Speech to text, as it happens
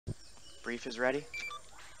Brief is ready.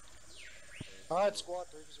 Alright, squad,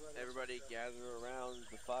 brief is ready. Everybody gather around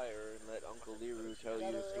the fire and let Uncle Liru tell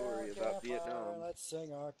you a story about Vietnam. Let's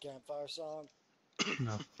sing our campfire song.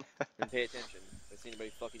 No. And pay attention. If I see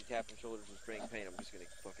anybody fucking tapping shoulders and spraying paint, I'm just gonna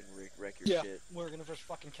fucking wreck your shit. We're gonna first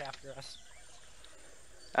fucking cap your ass.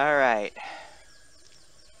 Alright.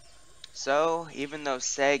 So, even though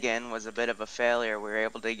Sagan was a bit of a failure, we were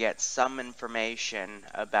able to get some information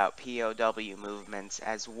about POW movements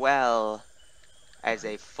as well as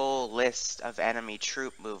a full list of enemy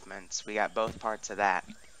troop movements. We got both parts of that.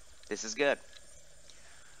 This is good.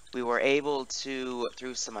 We were able to,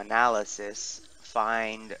 through some analysis,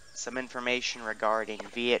 find some information regarding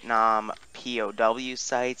Vietnam POW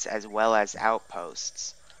sites as well as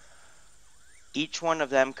outposts. Each one of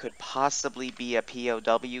them could possibly be a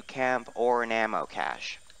POW camp or an ammo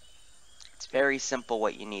cache. It's very simple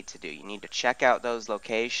what you need to do. You need to check out those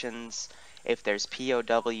locations. If there's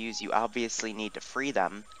POWs, you obviously need to free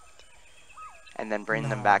them and then bring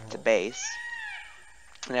them back to base.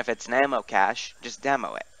 And if it's an ammo cache, just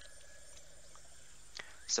demo it.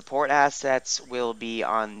 Support assets will be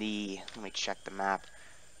on the, let me check the map,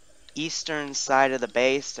 eastern side of the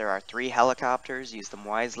base. There are 3 helicopters. Use them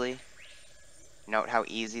wisely. Note how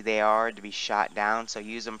easy they are to be shot down, so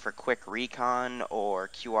use them for quick recon or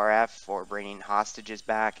QRF or bringing hostages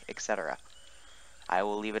back, etc. I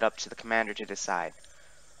will leave it up to the commander to decide.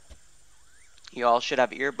 You all should have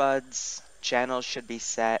earbuds. Channels should be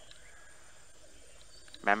set.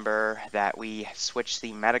 Remember that we switched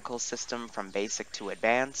the medical system from basic to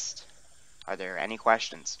advanced. Are there any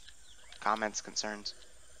questions, comments, concerns?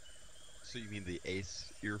 So you mean the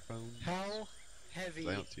Ace earphones? How heavy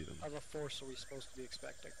I don't see them. of a force are we supposed to be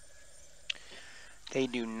expecting? They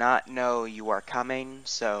do not know you are coming,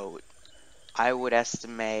 so I would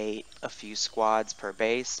estimate a few squads per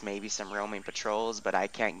base, maybe some roaming patrols, but I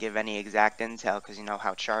can't give any exact intel because you know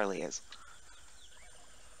how Charlie is.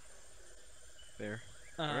 There.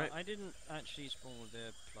 Alright. I didn't actually spawn with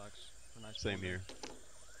the plugs when I Same spawned here.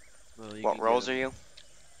 Well, you What can roles get are you?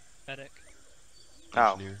 Medic.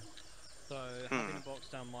 Oh. Engineer. So having a box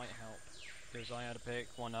down might help, because I had to pick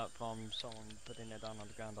one up from someone putting it down on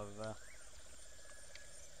the ground over there.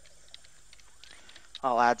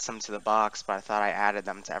 I'll add some to the box, but I thought I added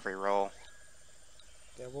them to every role.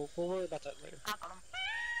 Yeah, we'll worry about that later.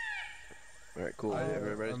 Alright, cool.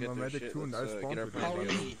 Everybody's I'm got a their medic shit. too, and Let's I get our spawned plan Are with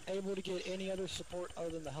together. we able to get any other support other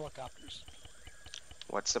than the helicopters?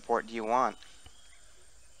 What support do you want?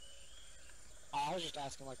 I was just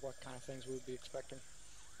asking like what kind of things we would be expecting.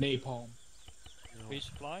 Napalm.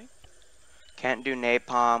 Resupply? Can't do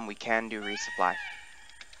napalm, we can do resupply.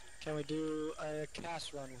 Can we do a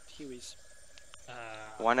cast run with Hueys?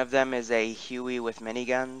 One of them is a Huey with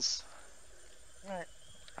miniguns. Alright.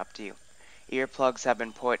 Up to you. Earplugs have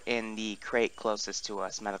been put in the crate closest to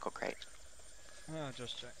us, medical crate. Oh,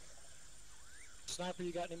 just check. Sniper,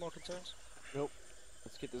 you got any more concerns?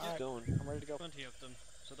 Let's get this Alright. going. I'm ready to go. 20 of them,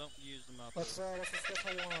 so don't use them up. Let's discuss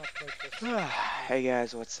how you want to approach this. Hey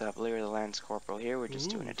guys, what's up? Liru the Lance Corporal here. We're just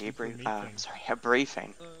doing a debrief. meeting. A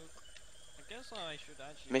briefing. So, I guess I should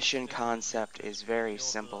actually... Mission concept is very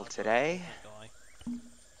simple today.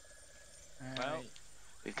 Well,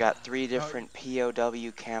 We've got 3 different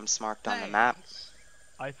POW camps marked on the map.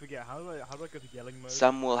 I forget, how do I go to yelling mode?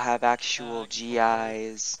 Some will have actual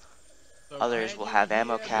GIs, others will have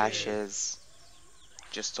ammo caches.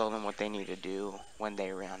 Just told them what they need to do when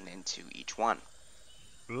they run into each one.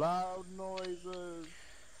 Loud noises!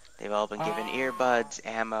 They've all been given earbuds,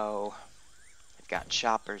 ammo. They've got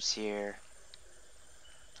choppers here.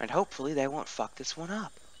 And hopefully they won't fuck this one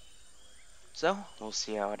up. So, we'll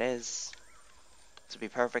see how it is. To be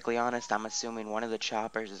perfectly honest, I'm assuming one of the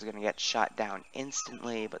choppers is going to get shot down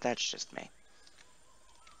instantly, but that's just me.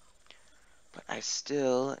 But I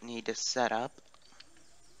still need to set up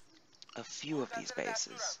a few of these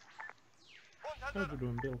bases. How's it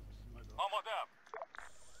doing, Bill?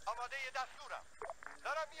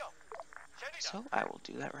 So, I will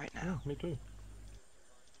do that right now. Me too.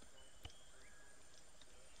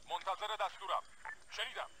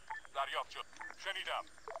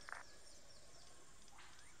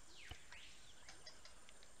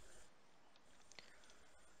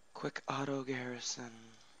 Quick auto garrison.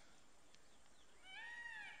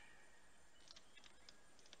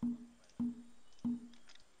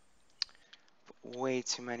 Put way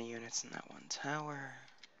too many units in that one tower.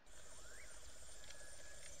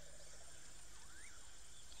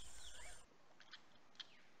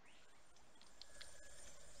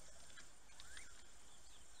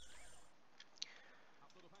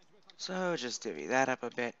 So just divvy that up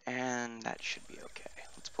a bit, and that should be okay.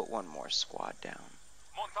 Let's put one more squad down.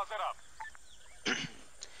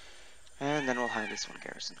 And then we'll have this one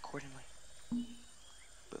garrisoned accordingly.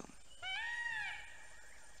 Boom.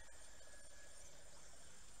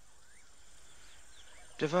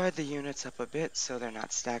 Divide the units up a bit so they're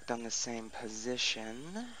not stacked on the same position.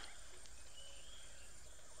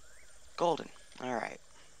 Golden. Alright.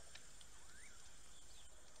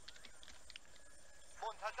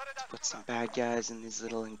 Let's put some bad guys in these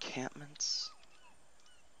little encampments.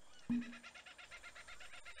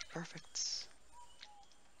 Perfect.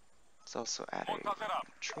 Let's also add a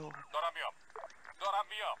patrol.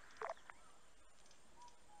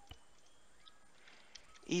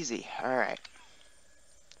 Easy. Alright.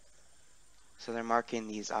 So they're marking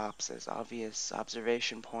these ops as obvious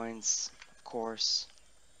observation points, of course.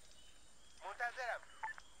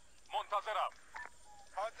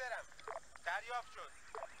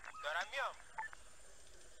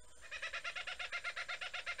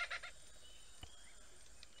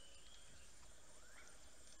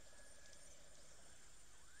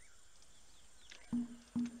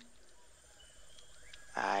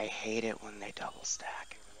 I hate it when they double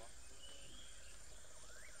stack.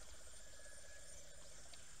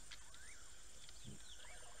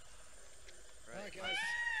 Alright guys.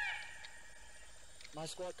 My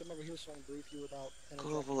squad come over here so I can brief you about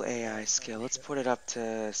Global AI skill. Let's put it up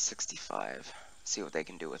to 65. See what they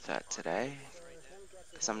can do with that today.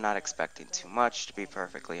 Because I'm not expecting too much, to be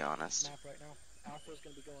perfectly honest.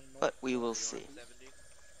 But we will see.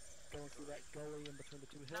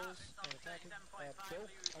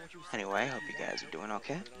 Anyway, hope you guys are doing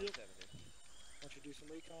okay.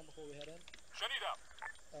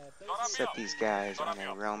 Set these guys on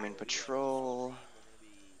a roaming patrol.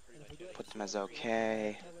 Put them as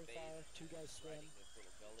okay.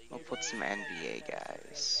 We'll put some NBA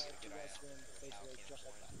guys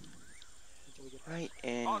right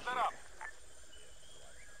in here.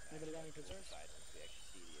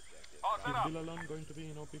 Is Villalon going to be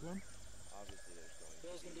in OP1?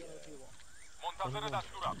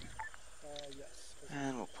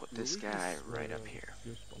 And we'll put this guy right up here.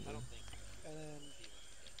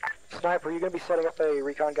 Sniper, are you going to be setting up a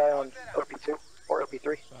recon guy on OP2 or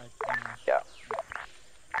OP3? Yeah.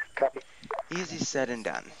 Copy. Easy said and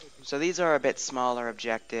done. So these are a bit smaller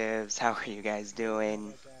objectives. How are you guys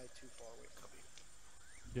doing?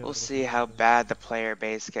 We'll see how bad the player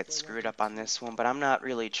base gets screwed up on this one, but I'm not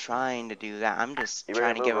really trying to do that. I'm just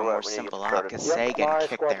trying to give a more simple op, because Sagan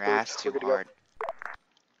kicked their ass too hard.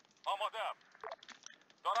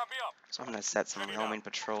 So I'm going to set some roaming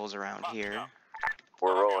patrols around here.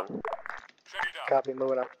 We're rolling. Copy,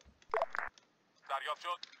 moving up.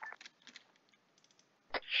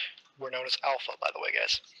 We're known as Alpha, by the way,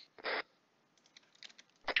 guys.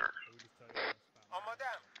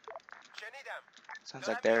 Sounds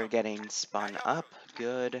like they're getting spun up.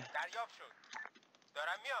 Good.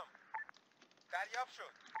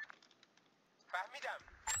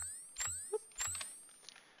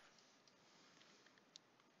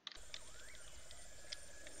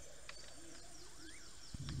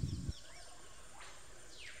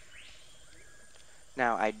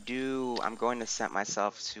 Now I'm going to set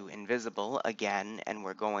myself to invisible again, and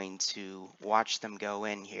we're going to watch them go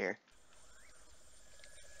in here.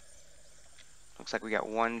 Looks like we got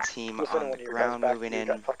one team on the ground moving in.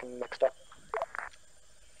 Got fucking mixed up.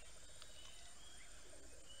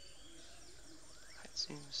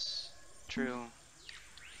 Zeus. True.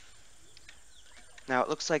 Now it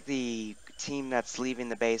looks like the team that's leaving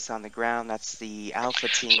the base on the ground, that's the Alpha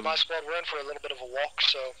team. So my squad, we're in for a little bit of a walk,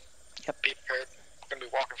 so yep. Be prepared. We're going to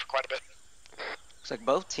be walking for quite a bit. Looks like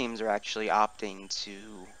both teams are actually opting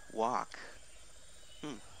to walk.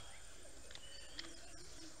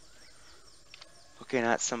 Looking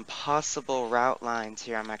at some possible route lines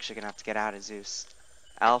here. I'm actually going to have to get out of Zeus.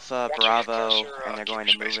 Alpha, Bravo, and they're going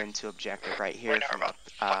to move into objective right here from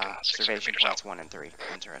observation points 1 and 3.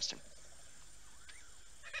 Interesting.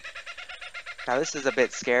 Now this is a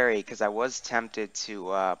bit scary because I was tempted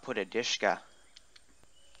to put a Dishka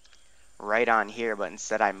right on here, but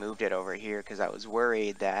instead I moved it over here because I was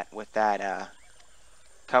worried that with that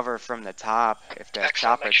cover from the top, if the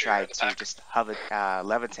chopper tried to just hover,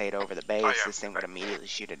 levitate over the base, this thing would immediately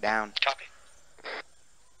shoot it down. Copy.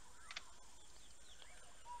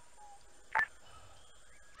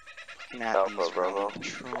 Looking at these Bravo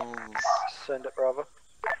patrols. Send it, Bravo.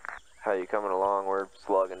 How you coming along? We're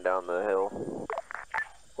slugging down the hill.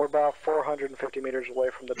 We're about 450 meters away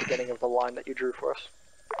from the beginning of the line that you drew for us.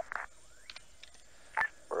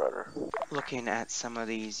 Rudder. Looking at some of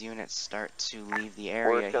these units start to leave the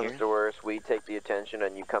area Worst comes here. to worst, we take the attention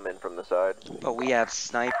and you come in from the side. But we have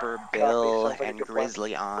Sniper, Bill, and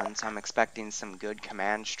Grizzly on, so I'm expecting some good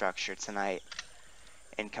command structure tonight.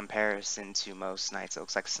 in comparison to most Knights. It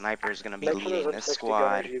looks like Sniper is going to be Make sure leading those this M60 squad.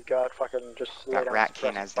 gunners you've got fucking just lay Got down Rat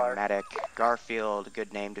King suppressing as the fire. medic. Garfield,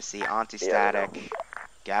 good name to see. Yeah, Anti-static. there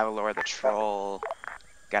Gavalor the troll.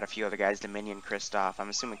 Got a few other guys. Dominion, Kristoff. I'm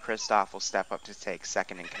assuming Kristoff will step up to take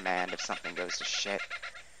second in command if something goes to shit.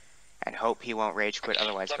 And hope he won't rage quit,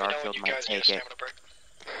 otherwise Garfield might take it.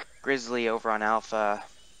 Grizzly over on Alpha.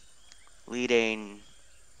 Leading.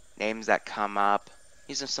 Names that come up.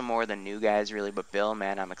 These are some more of the new guys, really, but Bill,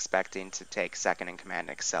 man, I'm expecting to take second in command.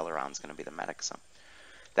 Acceleron's going to be the medic, so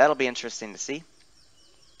that'll be interesting to see.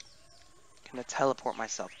 Gonna teleport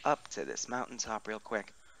myself up to this mountaintop real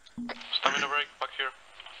quick. Stamina break back here.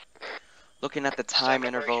 Looking at the time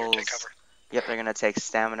intervals, yep, they're gonna take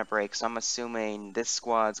stamina break, so I'm assuming this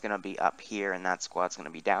squad's gonna be up here and that squad's gonna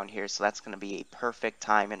be down here, so that's gonna be a perfect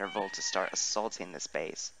time interval to start assaulting this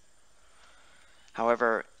base.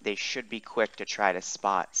 However, they should be quick to try to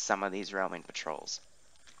spot some of these roaming patrols.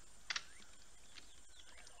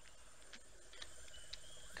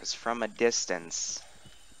 Because from a distance,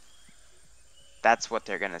 that's what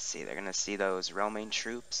they're going to see. They're going to see those roaming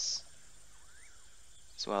troops,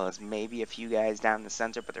 as well as maybe a few guys down the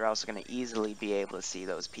center, but they're also going to easily be able to see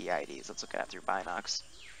those PIDs. Let's look at it through binocs.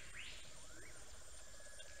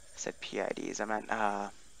 I said PIDs, I meant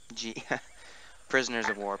prisoners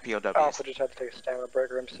of war, POWs. Alpha just had to take a stamina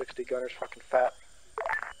breaker. M60 gunners fucking fat.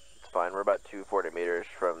 It's fine. We're about 240 meters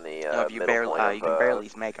from the No, if you middle point of, you can barely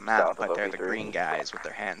make them out, south of but they're the OP3. green guys with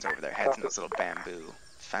their hands over their heads and those little bamboo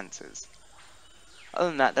fences. Other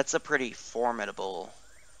than that, that's a pretty formidable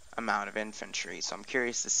amount of infantry, so I'm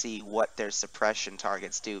curious to see what their suppression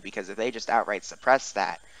targets do, because if they just outright suppress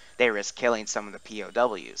that, they risk killing some of the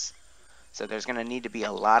POWs. So there's going to need to be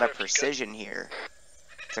a lot of precision here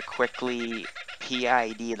to quickly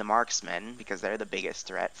PID the marksmen, because they're the biggest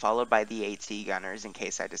threat, followed by the AT gunners in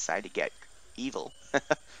case I decide to get evil.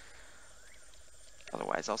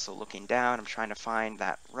 Otherwise, also looking down, I'm trying to find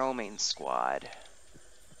that roaming squad.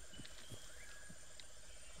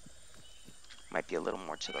 Might be a little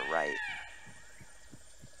more to the right.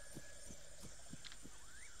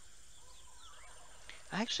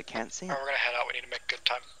 I actually can't see him. Alright, we're gonna head out. We need to make good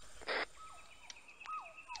time.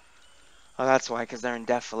 Oh, that's why, because they're in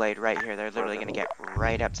defilade right here. They're literally going to get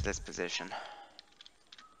right up to this position.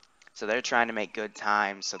 So they're trying to make good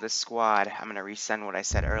time. So this squad, I'm going to resend what I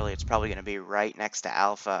said earlier. It's probably going to be right next to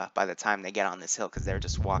Alpha by the time they get on this hill, because they're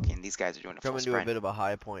just walking. These guys are doing a full Coming sprint. to a bit of a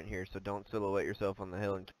high point here, so don't silhouette yourself on the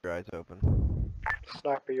hill and keep your eyes open.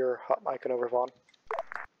 Sniper, you're hot micing over Vaughn.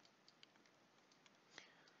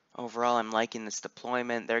 Overall, I'm liking this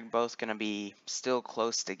deployment. They're both going to be still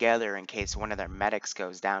close together in case one of their medics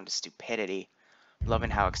goes down to stupidity. Loving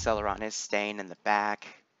how Acceleron is staying in the back.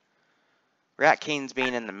 Rat King's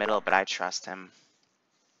being in the middle, but I trust him.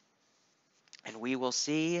 And we will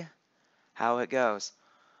see how it goes.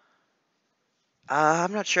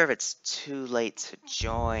 I'm not sure if it's too late to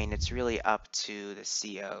join. It's really up to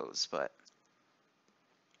the COs, but...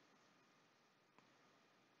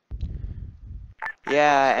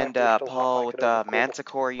 Yeah, and Paul, with the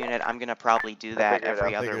Manticore unit, I'm going to probably do that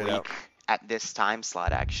every other week at this time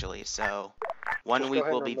slot, actually. So, one week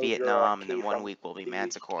will be Vietnam, and then 1 week will be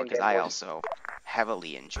Manticore, because I also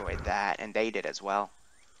heavily enjoyed that, and they did as well.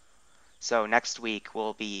 So, next week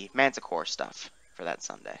will be Manticore stuff for that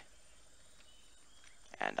Sunday.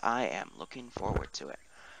 And I am looking forward to it.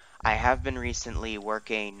 I have been recently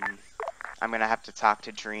working... I'm going to have to talk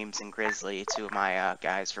to Dreams and Grizzly, two of my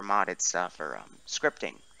guys for modded stuff, or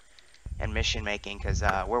scripting and mission making, because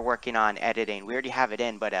we're working on editing. We already have it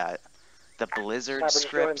in, but the Blizzard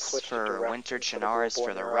scripts for Winter Chinaris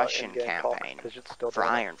for the Russian campaign for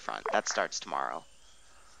Ironfront, that starts tomorrow.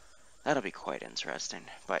 That'll be quite interesting,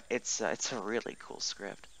 but it's a really cool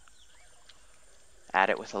script. Add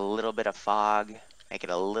it with a little bit of fog, make it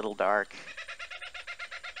a little dark.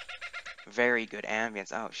 Very good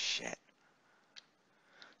ambience. Oh, shit.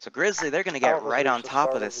 So Grizzly, they're going to get right on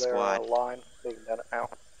top of this squad. Yeah,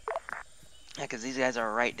 because these guys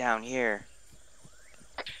are right down here.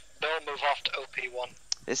 They'll move off to OP1.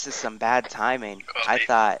 This is some bad timing. I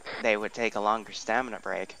thought they would take a longer stamina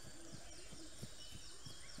break.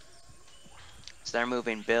 So they're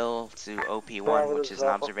moving Bill to OP1, which is an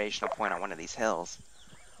observational point on one of these hills.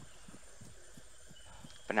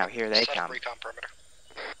 But now here they come. Recon perimeter.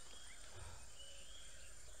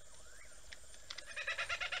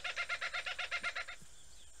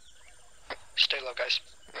 Stay low, guys.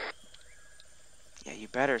 Yeah, you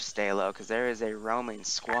better stay low, because there is a roaming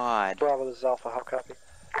squad. Bravo, this is Alpha, how copy?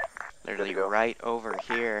 Literally right over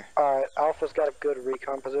here. Alright, Alpha's got a good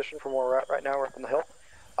recon position from where we're at right now. We're up on the hill.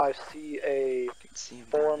 I see a Can see him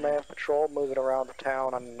down there. 4-man patrol moving around the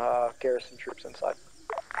town and garrison troops inside.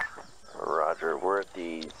 Roger. We're at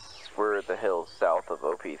the hills south of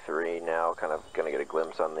OP3 now. Kind of gonna get a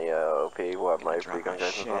glimpse on the OP. We'll have my Drop recon my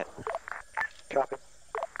guys as well. shit. Copy.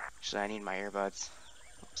 Actually, I need my earbuds.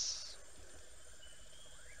 Oops.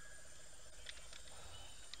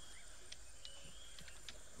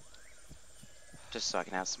 Just so I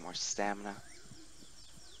can have some more stamina.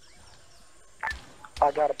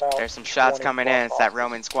 I got about. There's some shots 20 coming plus in. It's that officers.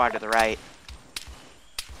 Roman squad to the right.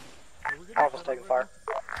 Alpha's taking fire.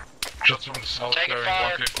 Shots from the south, bearing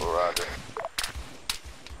 150. Roger.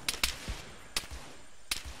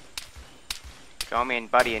 Go me and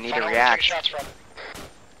buddy, you need to Find out where react. taking shots from.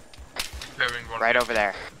 Bearing 150. Right over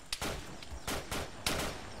there.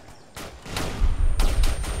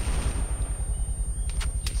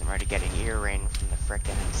 Jeez, I'm already getting ear rain from the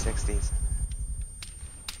frickin' M60s.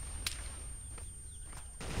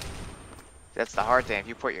 That's the hard thing. If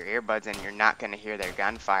you put your earbuds in, you're not going to hear their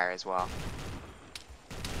gunfire as well.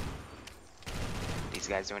 These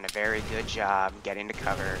guys doing a very good job getting to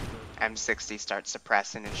cover. M60 starts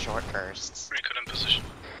suppressing in short bursts. Recon in position.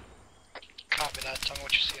 Copy that. Tell me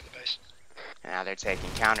what you see in the base. And now they're taking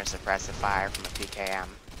counter suppressive fire from a PKM.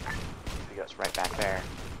 He goes right back there.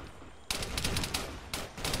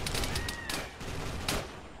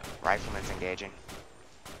 Rifleman's engaging.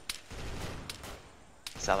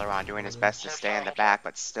 Celeron doing his best to stay in the back,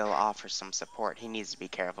 but still offers some support. He needs to be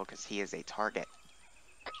careful because he is a target.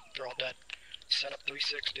 They're all dead. Set up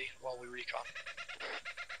 360 while we recon.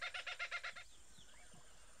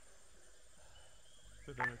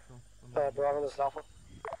 Bravo, this is Alpha.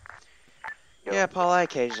 Yeah, Paul, I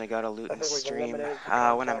occasionally go to loot I and think we've stream eliminated the when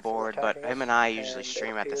I'm contacts that were bored, but attacking him us, and I usually and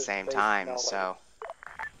stream it at the is same based time, now so...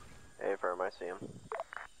 Hey, firm, I see him.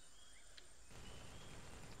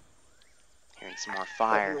 Hearing some more If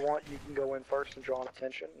fire. you want, you can go in first and draw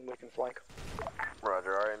attention, and we can flank.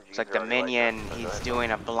 Roger, RMGs It's like are the already minion, lighting up, so he's go ahead.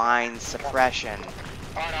 doing a blind suppression.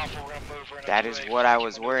 Alright, Alpha, we're gonna move. We're gonna That do is a what I flanking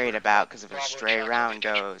was maneuver. worried about, because if a Bravo stray tracks round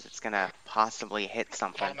indication. goes, it's gonna possibly hit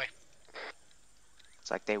something. Follow me.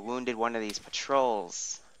 It's like they wounded one of these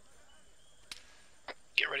patrols.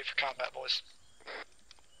 Get ready for combat, boys.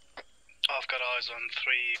 I've got eyes on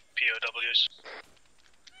 3 POWs.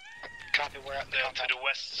 Copy, we're at the compound. To the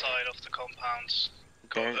west side of the compounds.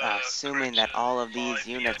 They're assuming that all of these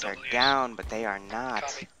units are down, but they are not.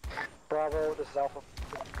 Copy. Bravo, this is Alpha.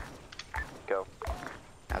 Go.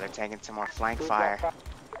 Now they're taking some more flank We've fire. got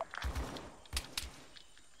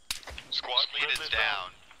Squad lead is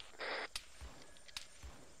down.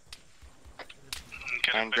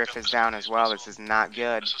 And Griff is down as well. This is not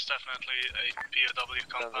good. This is definitely a POW Sounds like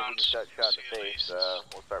compound. you just got shot in the face.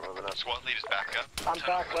 We'll start moving up. Squad lead is back up. I'm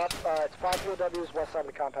back up. It's 5 POWs west side of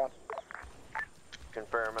the compound.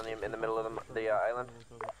 Confirm on in the middle of the island.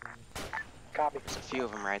 Copy. There's a few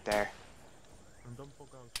of them right there.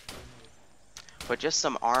 But just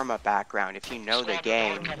some Arma background. If you know the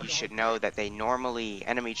game, you should know that they normally,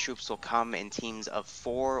 enemy troops will come in teams of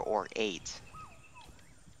 4 or 8.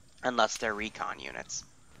 Unless they're recon units.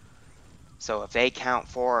 So if they count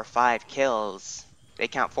 4 or 5 kills, they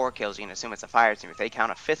count 4 kills, you can assume it's a fire team. If they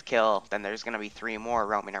count a 5th kill, then there's going to be 3 more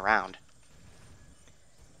roaming around.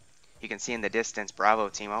 You can see in the distance, Bravo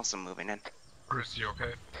team also moving in. Chris, you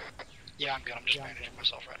okay? Yeah, I'm good. I'm just managing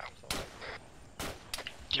myself right now.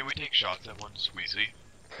 Can we take shots at one squeezy?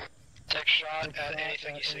 Take shot at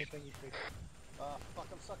anything you see. Fuck,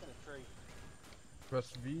 I'm stuck in a tree.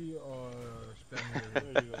 Press V or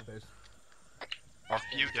stand here. Our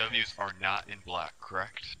POWs are not in black,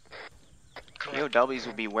 correct? POWs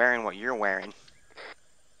will be wearing what you're wearing.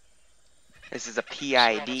 This is a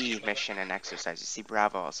PID mission and exercise. You see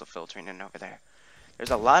Bravo also filtering in over there.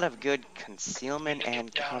 There's a lot of good concealment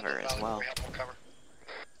and cover as well.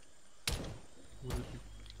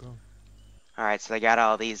 Alright, so they got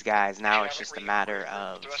all these guys. Now it's just a matter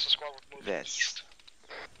of this.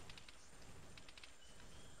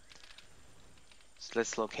 So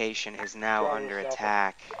this location is now under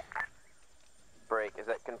attack. Break. Is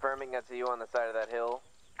that confirming that's you on the side of that hill?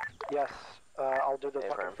 Yes, I'll do the Hey,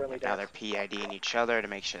 fucking firm. friendly Now dance. they're PIDing each other to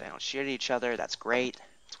make sure they don't shoot at each other. That's great.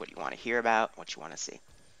 That's what you want to hear about, what you want to see.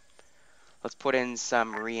 Let's put in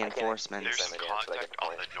some reinforcements. There's some contact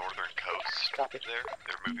on the northern coast. Copy. There,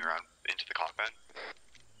 they're moving around into the compound.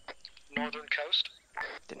 Northern coast?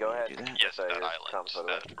 Didn't Go mean to ahead. do that. Yes, Sorry, that your island comms photo.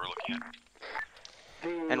 that we're looking at.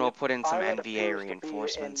 The And we'll put in some island NVA appears to be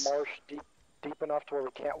reinforcements. in marsh deep enough to where we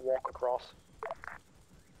can't walk across.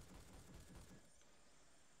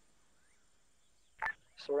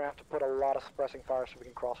 So we're gonna have to put a lot of suppressing fire so we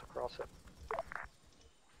can cross across it.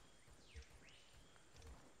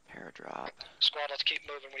 Airdrop. Squad, let's keep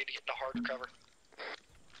moving. We need to get into harder cover.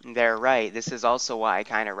 They're right. This is also why I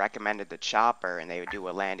kind of recommended the chopper, and they would do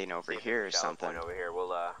a landing over here or something. Over here.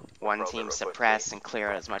 We'll One team suppress and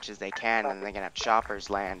clear as much as they can, and they can have choppers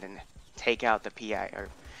land and take out the PI or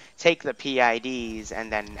take the PIDs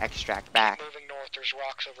and then extract back. Keep moving north. There's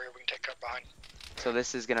rocks over here. We can take cover behind. So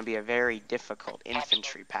this is going to be a very difficult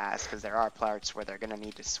infantry pass because there are parts where they're going to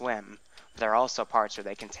need to swim. But there are also parts where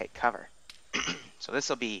they can take cover. So this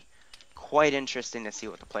will be quite interesting to see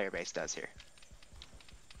what the player base does here.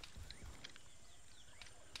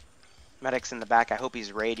 Medic's in the back. I hope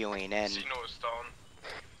he's radioing in. Signal is down.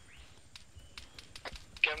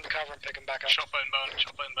 Get him to cover and pick him back up. Chopper inbound.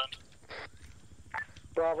 Chopper inbound.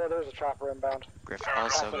 Bravo, there's a chopper inbound. Griff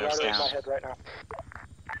also goes right down. over my head right now.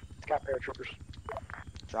 It's got paratroopers.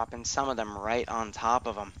 Dropping some of them right on top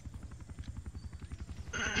of them.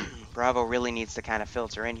 Bravo really needs to kind of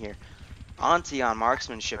filter in here. Auntie on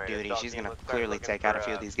marksmanship duty. She's going to clearly take out a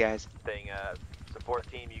few of these guys. Support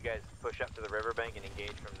team, you guys push up to the riverbank and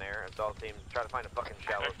engage from there. Assault team, try to find a fucking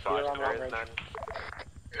shallow spot. There is none.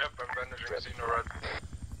 Yep, I'm bandaging Signal red.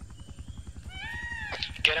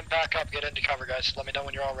 Get him back up. Get into cover, guys. Let me know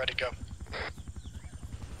when you're all ready to go.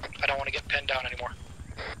 I don't want to get pinned down anymore.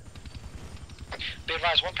 Be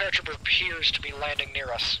advised, one paratrooper appears to be landing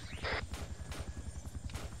near us.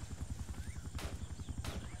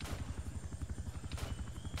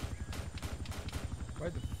 Why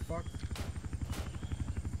the fuck?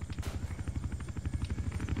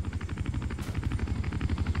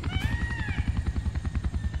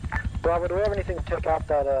 Bravo, do we have anything to take out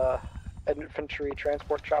that infantry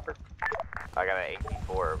transport chopper? I got an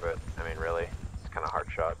 84, but I mean, really, it's kind of hard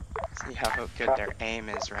shot. See how good their aim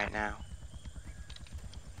is right now.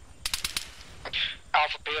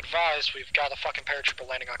 Alpha, be advised, we've got a fucking paratrooper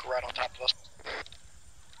landing right on top of us.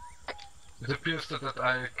 It appears that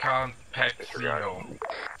I can't pack Zeno.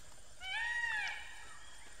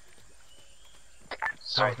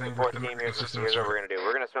 Something with support the team, medical system here's is what we're gonna do.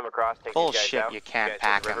 We're gonna swim across, take these Bullshit, guys out. you can't guys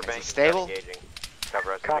pack to the them. Is riverbank it and start stable? engaging.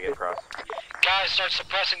 Cover us as we get across. Guys, start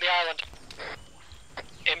suppressing the island.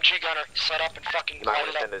 MG gunner, set up and fucking You might light want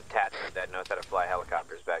it to up. send a detachment that knows how to fly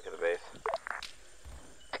helicopters back to the base.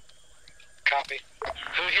 Copy.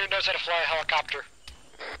 Who here knows how to fly a helicopter?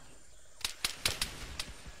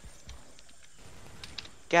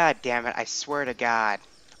 God damn it, I swear to God.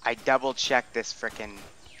 I double checked this frickin'...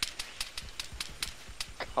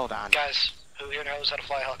 Hold on. Guys, who here knows how to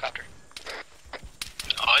fly a helicopter?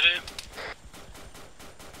 I do.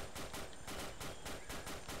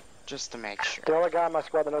 Just to make sure. The only guy in my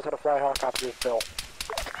squad that knows how to fly a helicopter is Bill.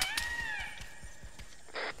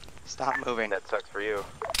 Stop moving. That sucks for you.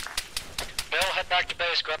 Bill, head back to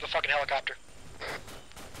base, grab the fucking helicopter.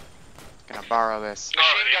 Gonna borrow this.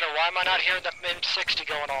 Machine gunner, why am I not hearing that min-60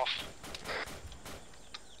 going off?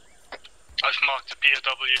 I've marked the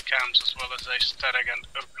POW cams as well as a static and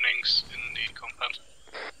openings in the compound.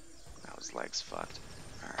 That was legs fucked.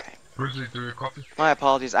 Alright. Brucey, do you copy? My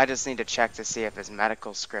apologies, I just need to check to see if his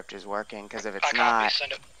medical script is working, because if it's I copy, not...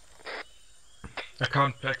 send it. I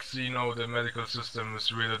can't pack Zeno, the medical system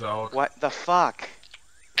is reeled out. What the fuck?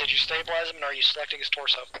 Did you stabilize him and are you selecting his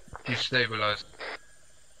torso? He's stabilized.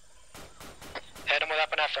 Hit him with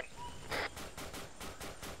epinephrine.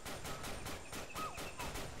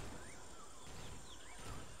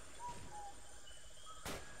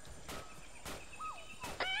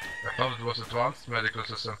 I thought it was advanced medical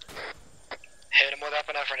system. Hit him with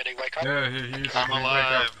epinephrine. Did he wake up? Yeah, he's I'm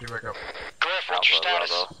alive. He wake up. Griff, what's your status?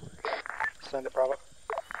 Bravo. Send it, Bravo.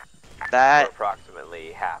 We're That...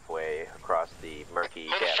 approximately halfway across the murky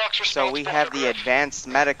Who the depth. fuck's So responsible we for have the Griff? advanced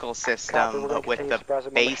medical Copy, system, we're but with gonna the continue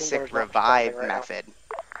suppressing. My machine basic gunner's not revive responding right now. method.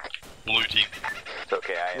 Looting. It's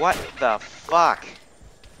okay, I am What too. the fuck?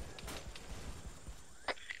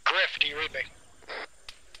 Griff, do you read me?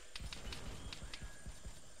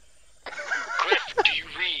 Griff, do you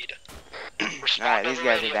read? Respond Alright, these over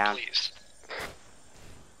guys are radio, down. please.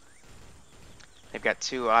 They've got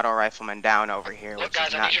 2 auto riflemen down over here, Look, which guys,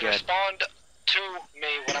 is I not need you to good. respond to me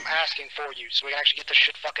when I'm asking for you, so we can actually get this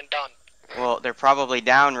shit fucking done. Well, they're probably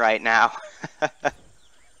down right now.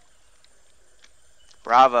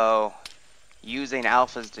 Bravo, using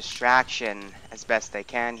Alpha's distraction as best they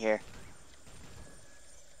can here.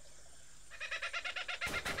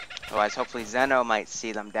 Otherwise, hopefully Zeno might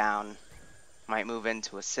see them down, might move in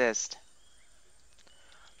to assist.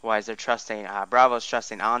 Otherwise, they're trusting, Bravo's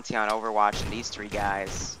trusting Auntie on Overwatch and these 3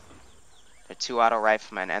 guys. They're 2 auto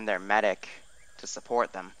riflemen and their medic to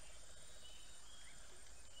support them.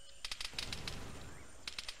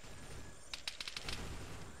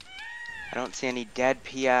 I don't see any dead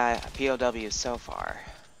POWs so far.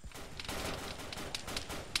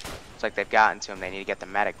 Looks like they've gotten to him. They need to get the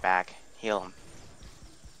medic back. Heal him.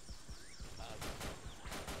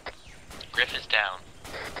 Griff is down.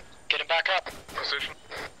 Get him back up. Position.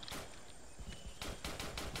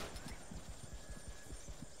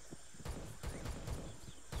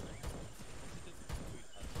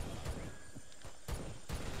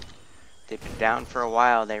 They've been down for a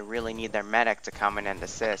while. They really need their medic to come in and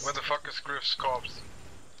assist. Where the fuck is Griff's corpse?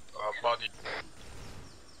 Body.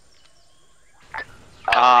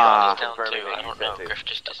 Ah. Confirming that you sent Griff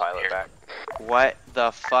just the pilot back. What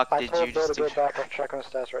the fuck I did told you Bill just to do? go back. I'm checking the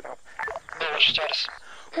stats right now. Bill, what's your status?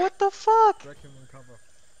 What the fuck? Bill,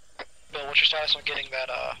 what's your status on getting that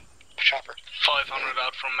chopper? 500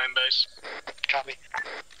 out from main base. Copy.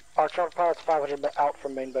 Our chopper pilot's 500 out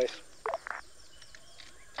from main base.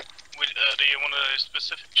 Do you want a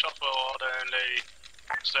specific chopper or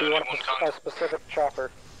is there We only want one a kind? specific chopper.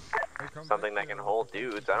 Something that can hold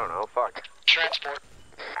dudes, I don't know, fuck. Transport.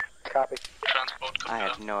 Copy. Transport. I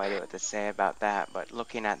have no idea what to say about that, but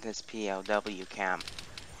looking at this POW cam,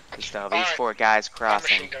 we still have these four guys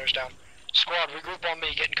crossing. Machine gunners down. Squad, regroup on me.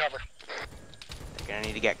 Get in cover. They're gonna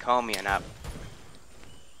need to get Comian up.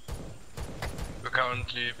 We're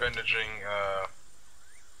currently bandaging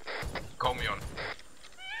Comion.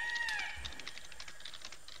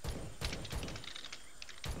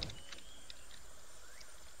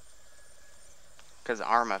 Because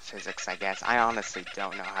Arma physics, I guess. I honestly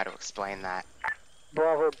don't know how to explain that.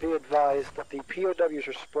 Bravo, be advised that the POWs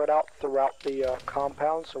are spread out throughout the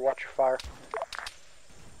compound, so watch your fire.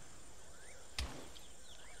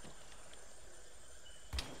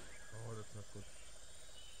 Oh, that's not good.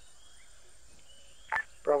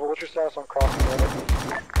 Bravo, what's your status on crossing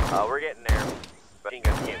the We're getting there. But you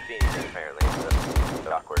guys can't see anything apparently, so it's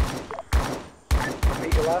awkward.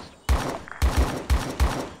 Repeat your last.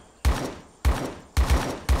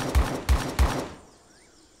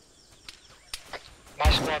 My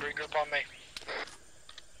squad, regroup on me.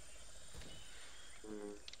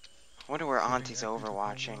 I wonder where Auntie's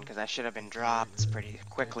overwatching, because I should have been dropped pretty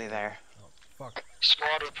quickly there. Oh, fuck.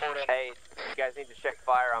 Squad, report in. Hey, you guys need to check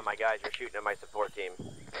fire on my guys. You're shooting at my support team.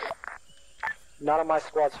 None of my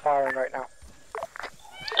squad's firing right now.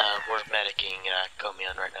 We're medicing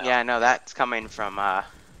Comion right now. Yeah, no, that's coming from the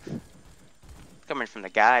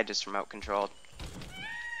guy, just remote controlled.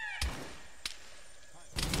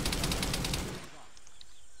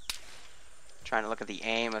 Trying to look at the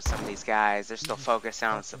aim of some of these guys. They're still focused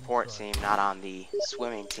on the support team, not on the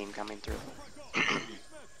swimming team coming through.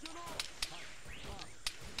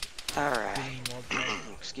 Alright.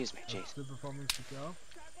 Excuse me, jeez.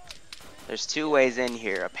 There's two ways in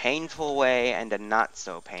here, a painful way and a not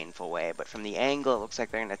so painful way, but from the angle it looks like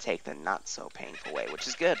they're going to take the not so painful way, which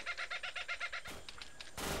is good.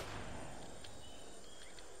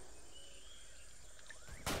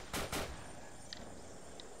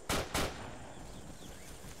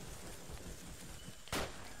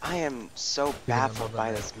 I am so baffled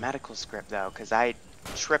by this medical script though, because I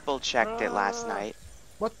triple checked it last night.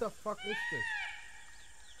 What the fuck is this?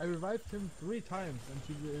 I revived him 3 times and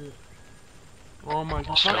he Oh my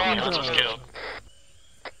Squad, god. was killed.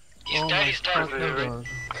 He's dead, he's dead.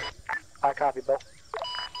 I copy, Bill.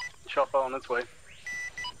 Chopper on its way.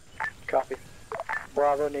 Copy.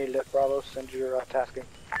 Bravo, needed it. Bravo, send your tasking.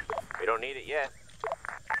 We don't need it yet.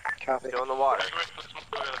 Copy. Still in the water.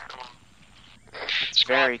 It's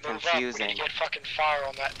very Move up. We confusing. need to get fucking fire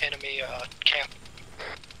on that enemy camp.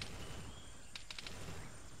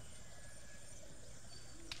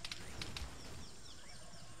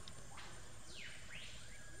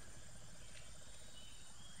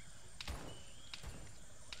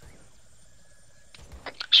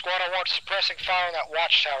 Squad, I want suppressing fire on that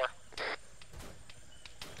watchtower.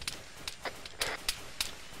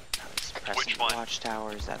 Suppressing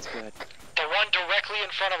watchtowers, that's good. The one directly in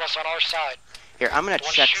front of us on our side. Here, I'm gonna The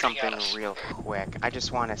one check shooting something at us. real quick. I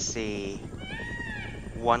just want to see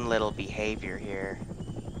one little behavior here.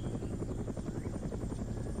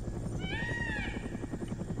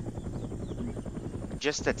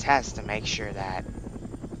 Just a test to make sure that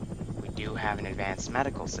we do have an advanced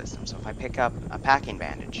medical system. So if I pick up a packing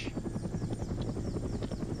bandage,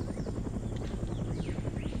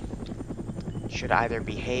 should either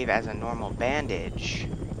behave as a normal bandage.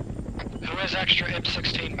 Who has extra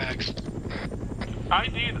M16 mags? I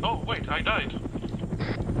did. Oh wait, I died.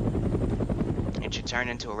 It should turn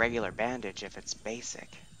into a regular bandage if it's basic.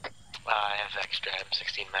 I have extra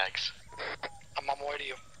M16 mags. I'm on my way to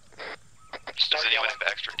you. Does anyone have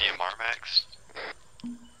extra DMR mags?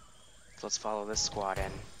 So let's follow this squad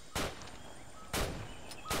in.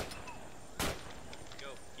 Go,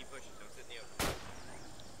 keep pushing, don't sit in the open.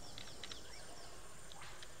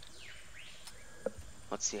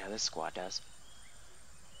 Let's see how this squad does.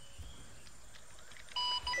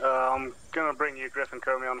 I'm gonna bring you Griffin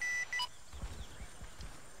Comey on.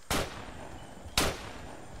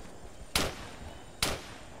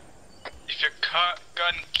 If your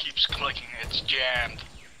gun keeps clicking, it's jammed.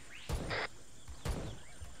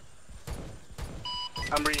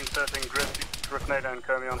 I'm reinserting Griffnado and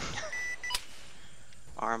Comey on.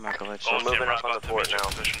 Arma glitch. We're moving up on the fort now.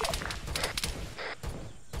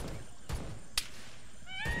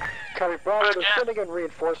 Copy, Bravo, they're sending in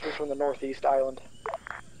reinforcements from the northeast island.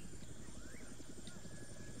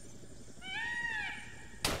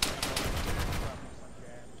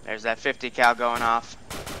 There's that 50 cal going off.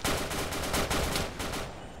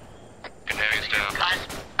 Canary's down. Guys,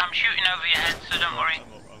 I'm shooting over your head, so don't worry.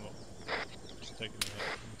 I'm up. Just taking a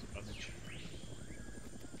hit into damage.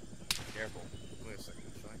 Careful. Wait a second.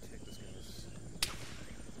 Should I take this guy's?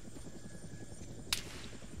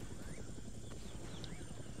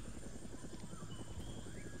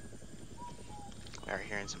 We're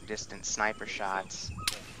hearing some distant sniper shots. I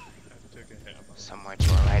took a hit. Somewhere to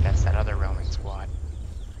our right, that's that other roaming squad.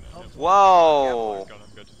 Whoa! I'm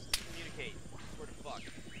good. Communicate. Where the fuck?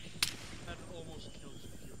 That almost kills you.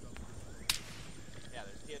 Yeah,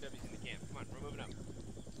 there's POWs in the camp. Come on, we're moving up.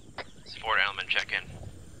 Fort Alman, check in.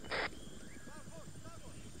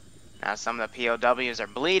 Now some of the POWs are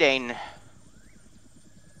bleeding.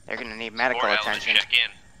 They're gonna need medical Fort attention. Alman, check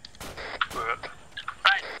in.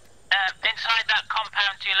 Right, inside that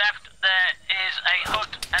compound to your left, there is a hut,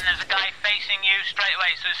 and there's a guy facing you straight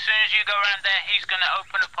away. So as soon as you go around there, he's gonna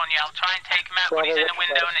open up on you. I'll try and take him out, but he's in a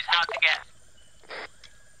window and it's hard to get.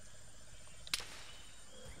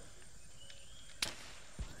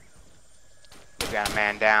 We've got a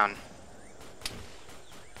man down.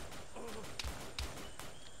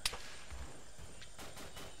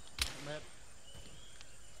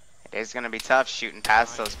 It is gonna be tough shooting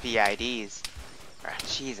past those PIDs. Or,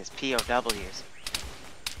 Jesus, POWs.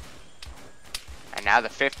 And now the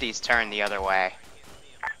 50s turn the other way.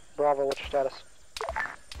 Bravo, what's your status?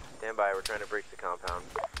 Stand by, we're trying to breach the compound.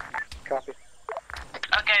 Copy.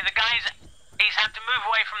 Okay, the guy's... He's had to move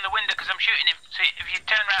away from the window because I'm shooting him. So if you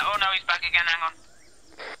turn around... Oh no, he's back again, hang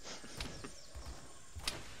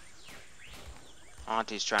on.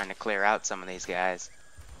 Auntie's trying to clear out some of these guys.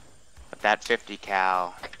 But that 50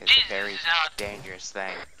 cal is a very dangerous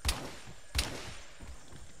thing.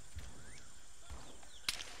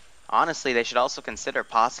 Honestly, they should also consider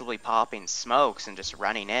possibly popping smokes and just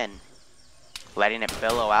running in. Letting it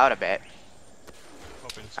billow out a bit.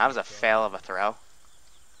 That was a fail of a throw.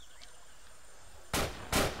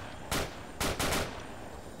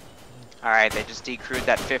 Alright, they just decrewed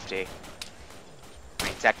that 50. I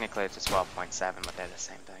mean, technically it's a 12.7, but they're the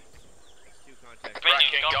same thing. Right,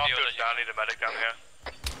 King, go after us down, need a medic down here.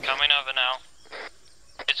 Coming over now.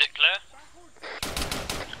 Is it clear?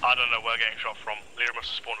 I don't know where we're getting shot from. Liru must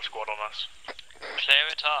have spawned a squad on us. Clear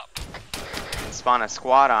it up. Spawn a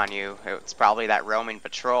squad on you, it's probably that roaming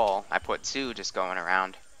patrol. I put 2 just going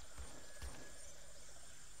around.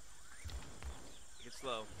 Get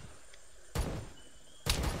slow.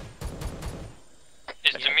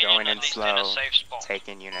 Is They're going in slow,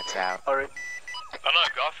 taking units out. Alright. I know,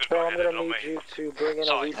 Garfield Well, got I'm hit, gonna not need me. you to bring in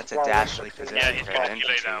a resupply. That's a dashly position he's for got an you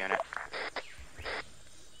laid infantry out. unit.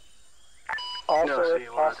 Also, if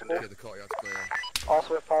possible, The courtyard's clear.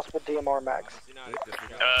 also if possible, DMR max. He's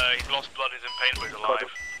lost blood, he's in pain, but he's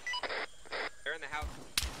alive. They're in the house.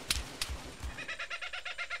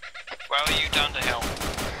 Where are you down to help?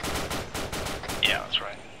 Yeah, that's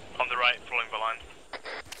right. On the right, following the line.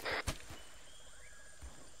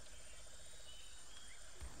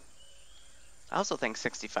 I also think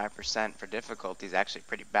 65% for difficulty is actually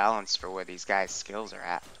pretty balanced for where these guys' skills are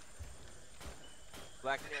at.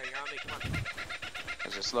 Black Canary, you're on me, come on.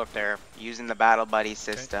 Because just look, they're using the battle buddy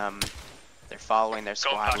system. They're following their Go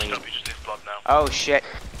squad patched lead. up, he just needs blood now. Oh shit.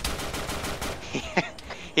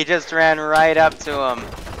 He just ran right up to him.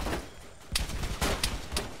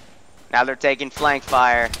 Now they're taking flank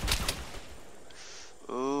fire.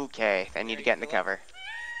 Okay, they need to get in the cover.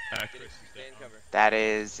 That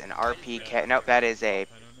is an RPK. Nope, that is a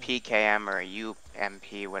PKM or a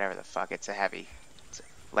UMP, whatever the fuck. It's a heavy. It's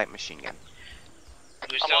a light machine gun.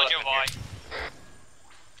 I'm on your right.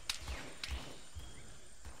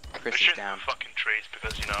 Chris We're is shooting down. the fucking trees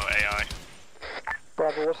because, you know, AI.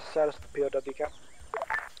 Bravo, what's the status of the POW count?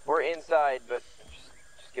 We're inside, but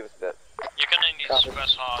just give us a bit. You're gonna need to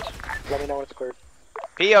press hard. Let me know when it's cleared.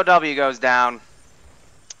 POW goes down.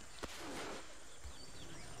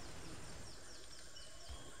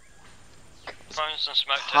 Throwing some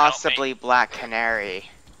smoke to help me. Possibly Black Canary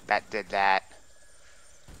that did that.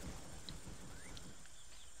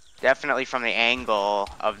 Definitely from the angle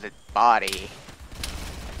of the body.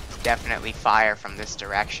 Definitely fire from this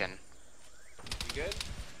direction. You good?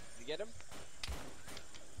 You get him?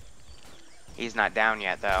 He's not down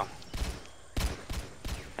yet, though.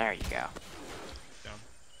 There you go. Down.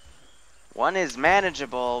 One is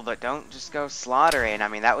manageable, but don't just go slaughtering. I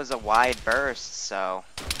mean, that was a wide burst, so...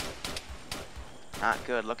 Not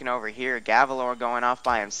good. Looking over here, Gavalor going off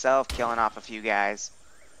by himself, killing off a few guys.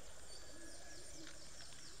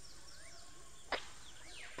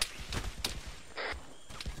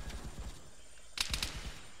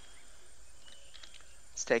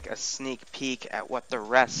 Let's take a sneak peek at what the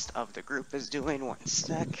rest of the group is doing. One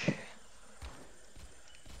sec.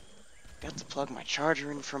 Got to plug my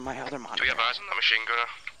charger in from my other monitor. Do we have eyes on that machine gunner?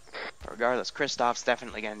 Regardless, Kristoff's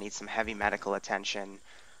definitely going to need some heavy medical attention.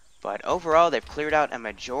 But overall, they've cleared out a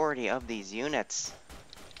majority of these units.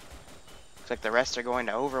 Looks like the rest are going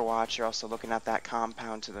to Overwatch. You're also looking at that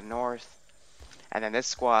compound to the north. And then this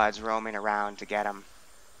squad's roaming around to get them.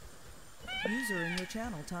 User in your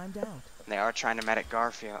channel timed out. They are trying to medic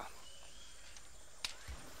Garfield.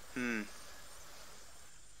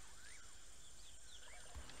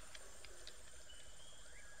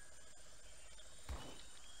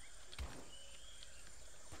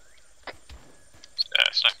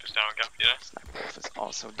 Sniper's down, Gap, yeah? Sniper Wolf is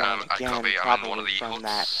also down again, I'm in probably one of the from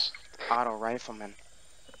huts. that auto rifleman.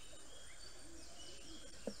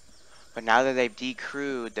 But now that they've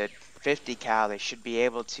decrewed the 50 cal, they should be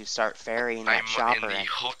able to start ferrying that chopper I'm in the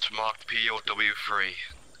hut marked POW3.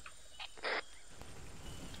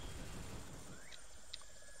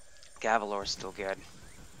 Gavalor's still good.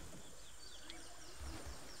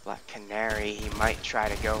 Black Canary, he might try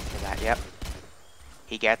to go for that. Yep.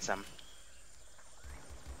 He gets him.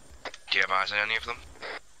 Do you have eyes on any of them?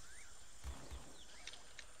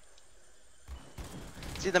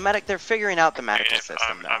 See, the medic, they're figuring out the medical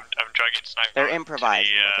system, though. I'm dragging Sniper. They're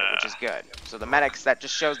improvising with it, which is good. So the medics, that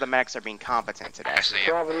just shows the medics are being competent today.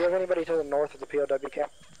 Bravo, do you have anybody to the north of the POW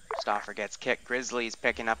camp? Stoffer gets kicked. Grizzly's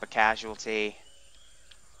picking up a casualty.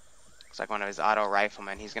 Looks like one of his auto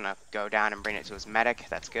riflemen. He's gonna go down and bring it to his medic.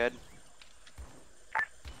 That's good.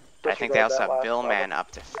 I think they also have Billman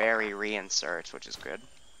up to ferry reinserts, which is good.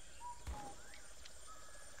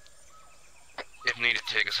 If needed,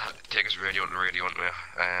 take us radio and radio on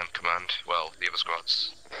command. Well, the other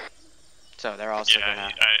squads. So they're also gonna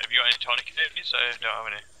have you got any tonic activities? I don't have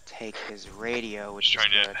any. take his radio, which Just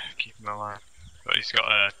is trying good. to keep him alive. But he's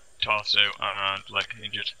got a torso and leg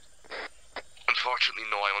injured. Unfortunately,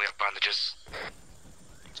 no, I only have bandages.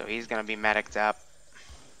 So he's gonna be mediced up.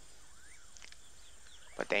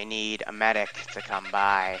 But they need a medic to come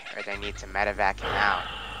by, or they need to medevac him out.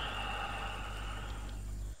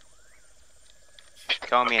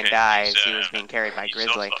 Comian dies, he was being carried by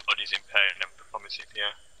Grizzly. He's in pain and performing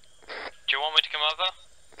CPR. Do you want me to come over?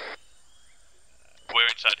 We're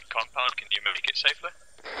inside the compound, can you make it safely?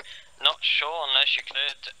 Not sure unless you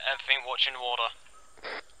cleared everything watching the water.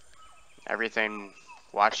 Everything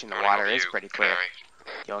watching the water is pretty clear.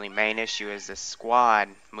 The only main issue is the squad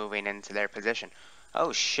moving into their position.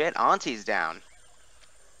 Oh shit, Auntie's down.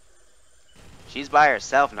 She's by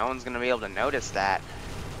herself, no one's gonna be able to notice that.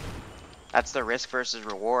 That's the risk versus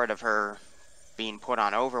reward of her being put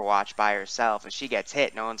on Overwatch by herself. If she gets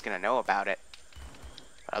hit, no one's gonna know about it.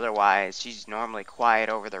 But otherwise, she's normally quiet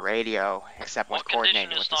over the radio, except when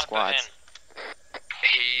coordinating with the squads.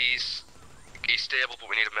 He's stable, but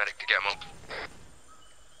we need a medic to get him up.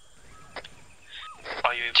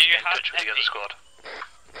 Are you in touch with the other squad?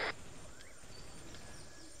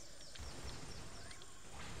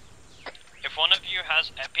 If one of you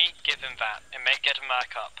has epi, give him that. It may get him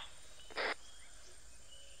back up.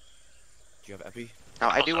 Do you have epi? No,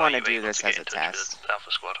 I do want to do this as a test.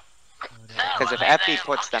 Alpha squad. Because if Epi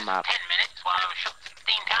puts them up, 10 minutes while I was shot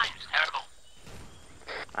 16 times. Terrible.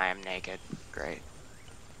 I am naked. Great.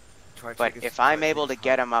 Try to But take if us- I'm try to able to take us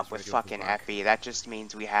get high, him up his with radio fucking comes back. Epi, that just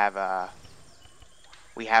means we have an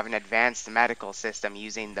advanced medical system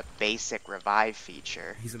using the basic revive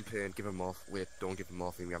feature. He's in pain, give him morph. Wait, don't give him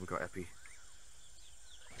morphine, we haven't got epi.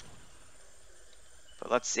 But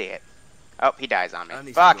let's see it. Oh, he dies on me. And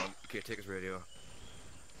he's Fuck! gone. Okay, take his radio.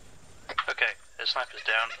 Okay, the sniper's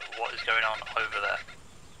down. What is going on over there?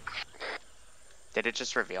 Did it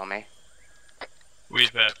just reveal me?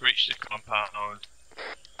 We've breached the compound.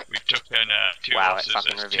 We took in 2 Wow, it officers.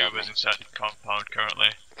 fucking There's 2 revealed of us me. inside the compound currently.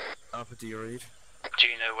 Alpha, do you read? Do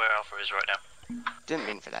you know where Alpha is right now? Didn't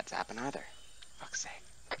mean for that to happen either. Fuck's sake.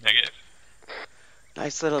 Negative.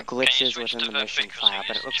 Nice little glitches within the mission file,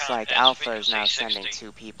 but it looks like Alpha is now sending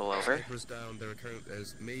 2 people over. Snipers down,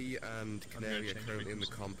 there's me and Canary are currently in the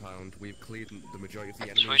compound. We've cleared the majority of the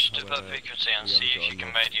enemies. Switch to that frequency and see if you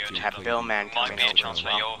can radio to Have Billman coming might be a over chance as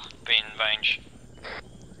where well. you'll be in range.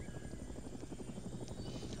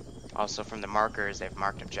 Also from the markers, they've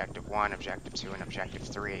marked Objective 1, Objective 2, and Objective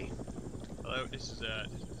 3. Hello, this is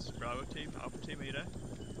Bravo team, Alpha team, are you there?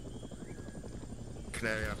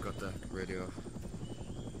 Canary, I've got the radio.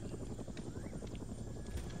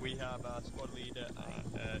 We have a squad leader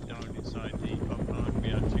down inside the compound. We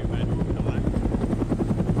have 2 men on the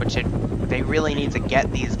left. They really need to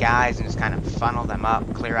get these guys and just kind of funnel them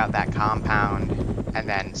up, clear out that compound, and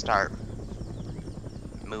then start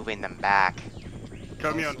moving them back.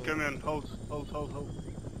 Come on, hold.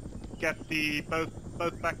 Get the both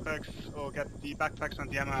backpacks, or get the backpacks and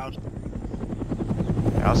the ammo out.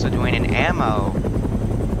 They're also doing an ammo.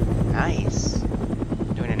 Nice.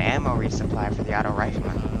 Doing an ammo resupply for the auto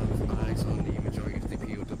rifleman. Eyes on the majority of the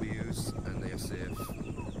POWs, and they are safe.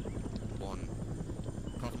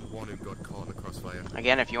 Apart from one who got caught in the crossfire.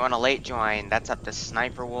 Again, if you want a late join, that's up to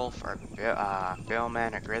Sniper Wolf or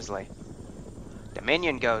Billman or Grizzly.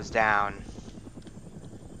 Dominion goes down.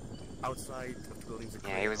 Outside of the buildings.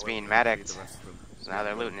 Yeah, he was being medicked. So now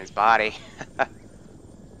they're looting his body.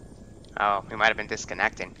 Oh, we might have been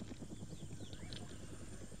disconnecting.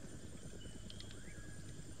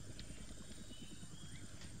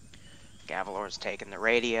 Gavalor's taking the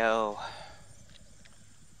radio.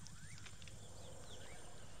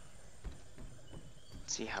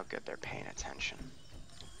 Let's see how good they're paying attention.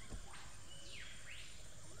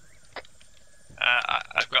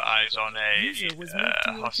 I've got eyes on a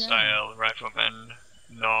hostile rifleman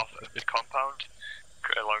north of the compound,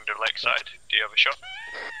 along the lakeside. Do you have a shot?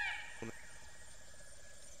 I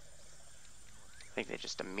think they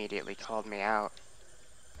just immediately called me out.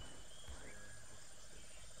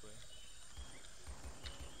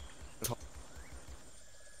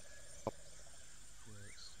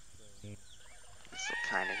 Still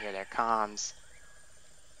kind of hear their comms.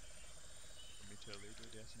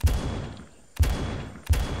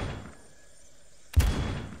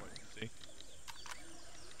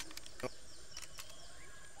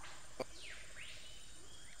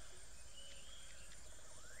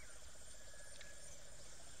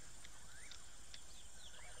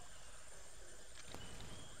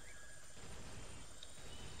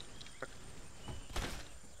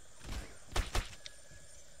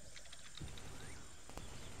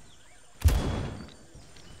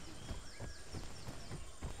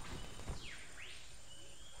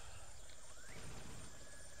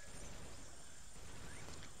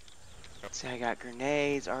 See, I got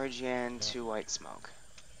grenades, RGN, 2 white smoke.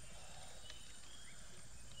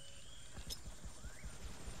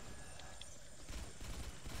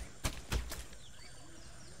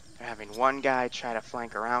 They're having one guy try to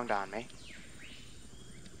flank around on me.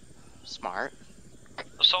 Smart.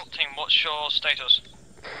 Assault team, what's your status?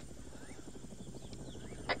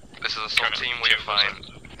 This is assault team, we are fine.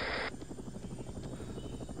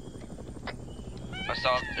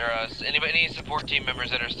 Any support team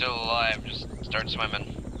members that are still alive, just start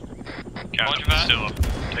swimming. Captain, still up.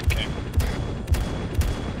 Take care.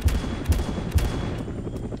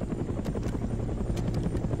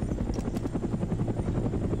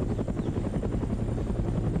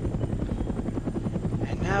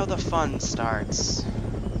 And now the fun starts.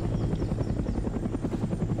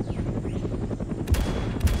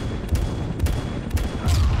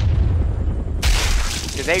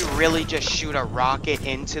 Did they really just shoot a rocket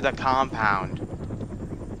into the compound?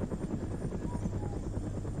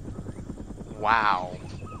 Wow.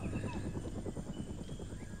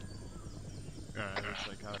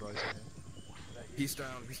 He's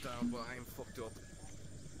down, but I am fucked up.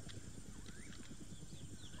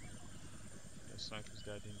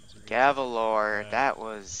 Gavalor, that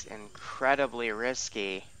was incredibly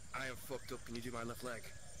risky. I am fucked up, can you do my left leg?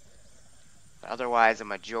 Otherwise, a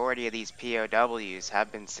majority of these POWs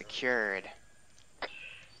have been secured.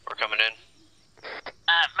 We're coming in.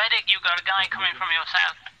 Medic, you got a guy coming from your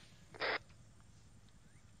south.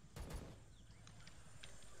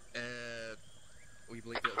 We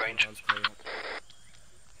believe that range is clear.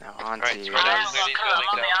 Now on to you. I'm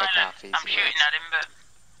shooting at him, but...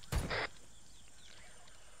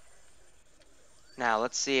 Now,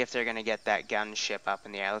 let's see if they're going to get that gunship up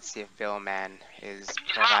in the air. Let's see if Billman is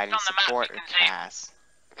providing support or CAS.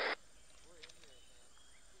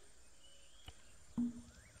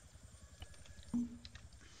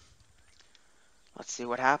 Let's see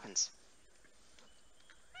what happens.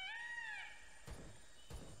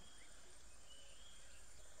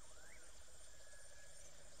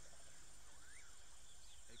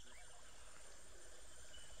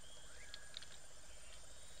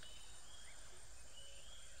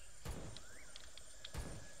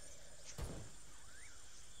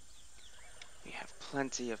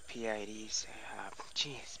 plenty of PIDs.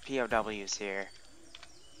 Jeez, POWs here.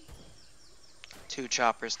 2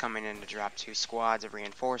 choppers coming in to drop 2 squads of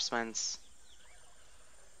reinforcements.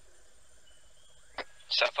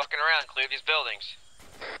 Stop fucking around, clear these buildings.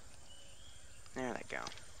 There they go.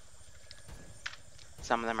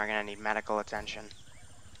 Some of them are gonna need medical attention.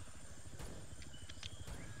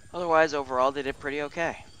 Otherwise, overall, they did pretty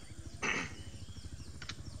okay.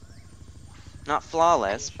 Not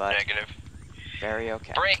flawless, but negative. Very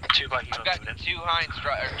okay. Break. I've got 2 Hinds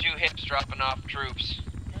or 2 hips dropping off troops.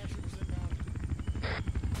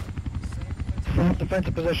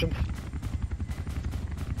 Defensive positions.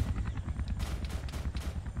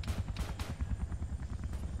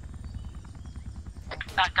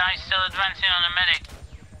 That guy's still advancing on a medic.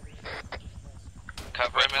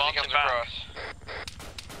 Cover him as he comes across.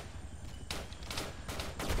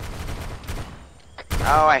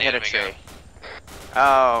 Oh, I hit a tree.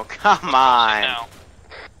 Oh, come on.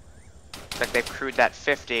 Looks like they've crewed that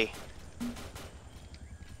 50.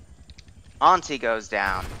 Auntie goes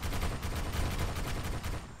down.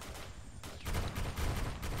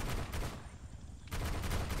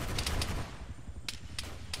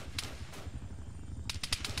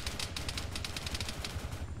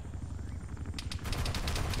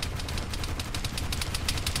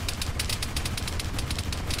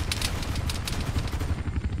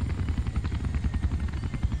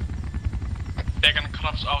 They're gonna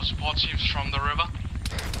collapse our support teams from the river.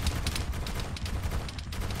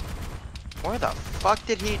 Where the fuck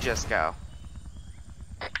did he just go?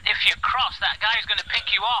 If you cross, that guy's gonna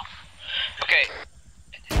pick you off. Okay,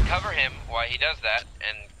 cover him while he does that,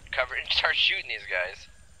 and cover and start shooting these guys.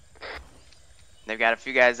 They've got a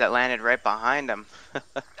few guys that landed right behind him.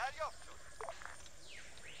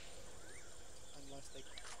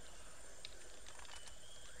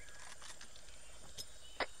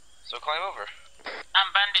 So climb over.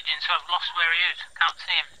 I'm bandaging, so I've lost where he is. Can't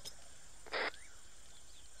see him.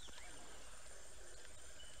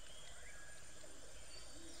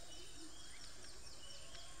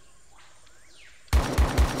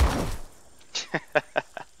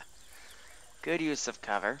 Good use of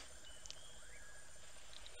cover.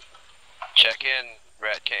 Check in,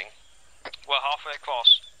 Rat King. We're halfway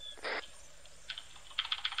across.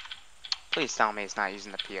 Please tell me he's not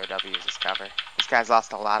using the POWs as cover. This guy's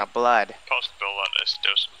lost a lot of blood. Possible that there's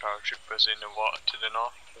still some paratroopers in the water to the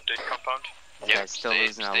north of the compound. This guy's still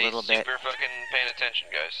losing a little bit. Super fucking paying attention,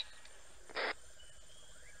 guys.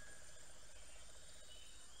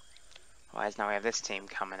 Otherwise, now we have this team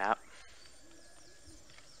coming up.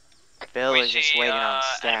 Bill is just waiting on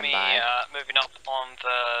standby. Enemy, moving up on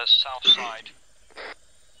the south side.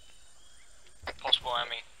 Possible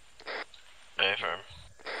enemy. Very firm.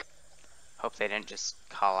 Hope they didn't just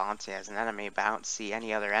call Auntie as an enemy, but I don't see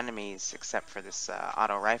any other enemies except for this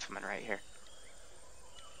auto rifleman right here.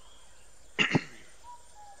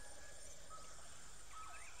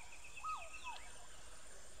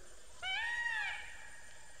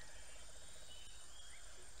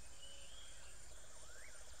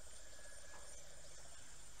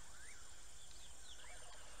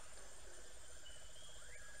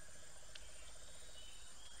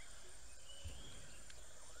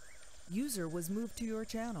 User was moved to your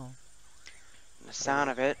channel. From the sound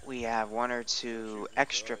of it, we have 1 or 2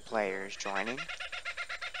 extra players joining.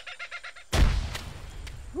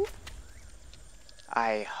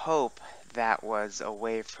 I hope that was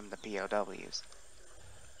away from the POWs.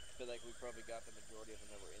 I feel like we probably got the majority of them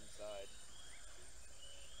that were inside.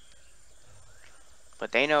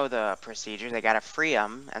 But they know the procedure. They gotta free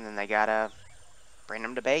them, and then they gotta bring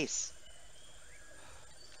them to base.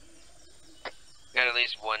 Got at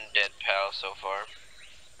least 1 dead POW so far.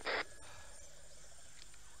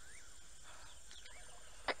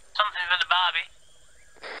 Something for the Barbie.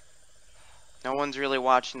 No one's really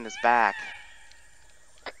watching this back.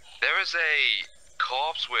 There is a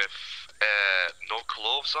corpse with no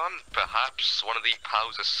clothes on. Perhaps one of the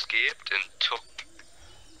POWs escaped and took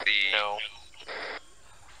the... No.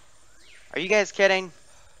 Are you guys kidding?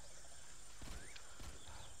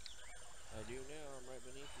 I do now, I'm right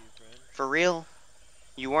beneath you, friend. For real?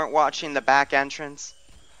 You weren't watching the back entrance?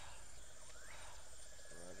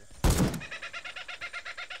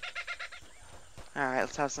 Alright,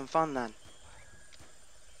 let's have some fun then.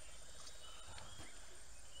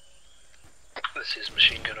 This is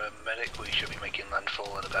Machine Gunner and Medic. We should be making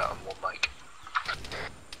landfall in about 1 mic.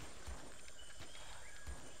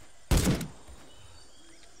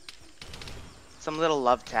 Some little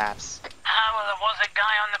love taps. Ah, well, there was a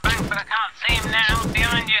guy on the bank, but I can't see him now.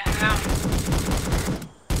 Behind you.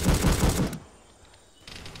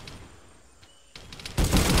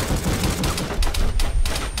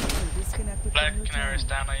 guys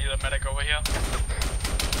down. I need a medic over here.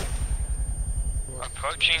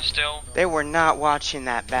 Approaching still. They were not watching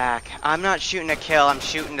that back. I'm not shooting a kill, I'm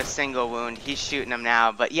shooting a single wound. He's shooting them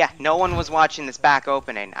now. But yeah, no one was watching this back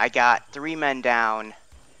opening. I got 3 men down.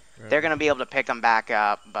 They're going to be able to pick them back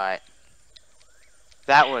up, but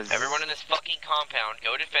that was... Everyone in this fucking compound,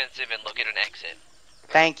 go defensive and look at an exit.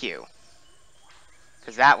 Thank you.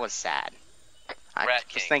 Because that was sad. I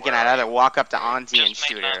was thinking I'd either walk up to Auntie and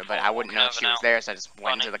shoot her, but I wouldn't know if she was there, so I just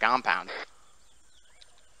went into the compound.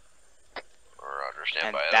 Roger, stand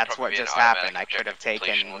And by. that's what just happened. I could have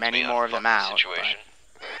taken many more of them out. But...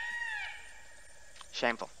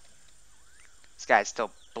 Shameful. This guy's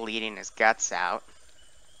still bleeding his guts out.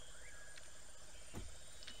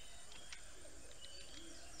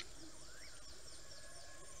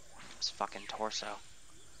 His fucking torso.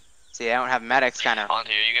 See, I don't have medics kind of. Auntie,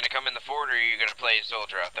 are you gonna come in the fort or are you gonna play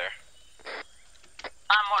soldier out there?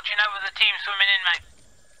 I'm watching over the team swimming in, mate.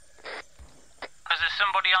 Because there's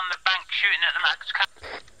somebody on the bank shooting at the max.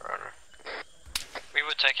 Roger. We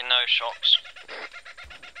were taking no shots.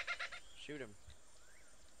 Shoot him.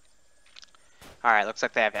 Alright, looks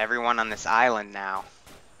like they have everyone on this island now.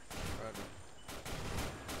 Roger.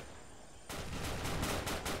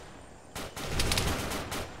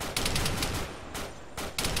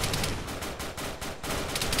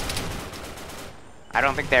 I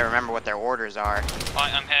don't think they remember what their orders are.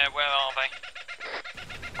 Right, I'm here. Where are they?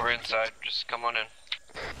 We're inside. Just come on in.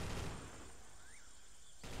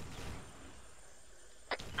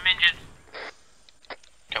 I'm injured.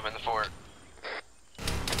 Come in the fort.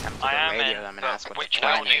 I am in. Them and ask what Which the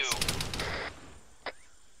plan one do? is.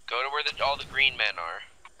 Go to where all the green men are.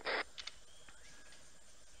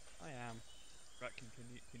 I am. Bracken,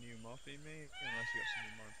 can you morphine me? Unless you got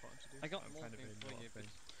something more important to do. I got I'm morphine kind of in for you, but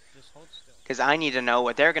morphine. just hold still. Because I need to know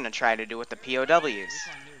what they're going to try to do with the POWs. I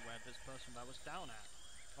knew where this person that was down at.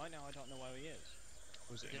 Right now I don't know where he is.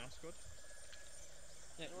 Was it in our squad?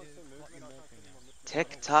 Yeah, what your morphine is.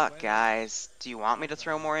 Tick tock, guys. Do you want me to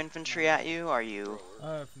throw more infantry at you? Are you...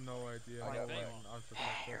 I have no idea. I got one alpha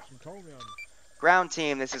protection. Told me on. Ground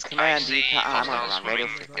team, this is Command D. I'm on radio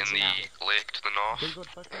in frequency the now. lake to the north. They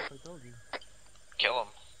got back up, I told you. Kill them.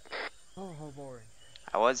 Oh, how boring.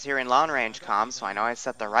 I was hearing long range comms, so I know I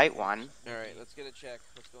set the right one. Alright, let's get a check.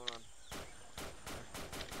 What's going on?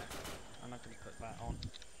 I'm not going to put that on.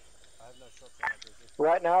 I have no shots on my position.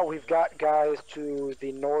 Right now, we've got guys to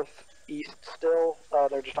the northeast still.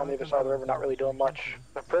 They're just on the other side of the river, not really doing much.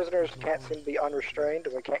 The prisoners can't seem to be unrestrained,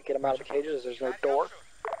 and we can't get them out of the cages. There's no door.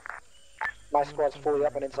 My squad's fully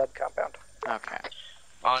up and inside the compound. Okay.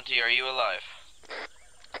 Auntie, are you alive?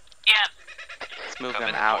 Yeah. Let's move Come them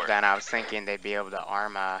in the out fort. then. I was thinking they'd be able to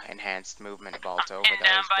Arma enhanced movement vault over Pinned those,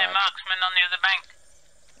 down by a but marksman on the other bank.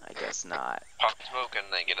 I guess not. Pop smoke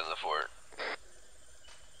and then get in the fort.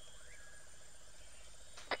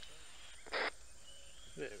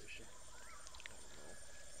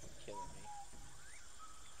 Killing me.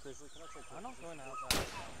 I'm not going out there.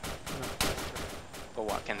 But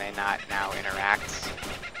what, can they not now interact?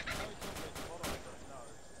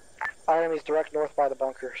 Our enemy's direct north by the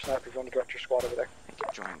bunker. Sniper, if you want to direct your squad over there. I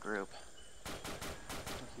can join group.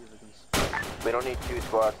 We don't need 2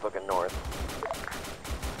 squads looking north.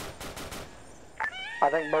 I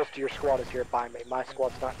think most of your squad is here by me. My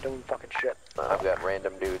squad's not doing fucking shit. I've got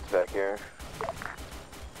random dudes back here.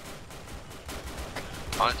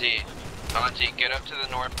 Auntie, get up to the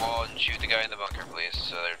north wall and shoot the guy in the bunker, please,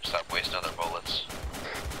 so they stop wasting other bullets.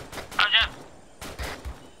 Roger.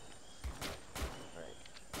 Alright.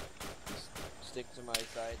 Just stick to my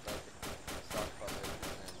side like a soft puppet, and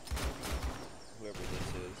then whoever this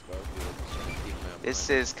is, Garfield, just trying to keep him out. This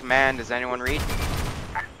is Command. Does anyone read?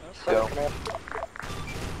 Go.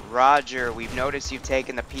 Roger, we've noticed you've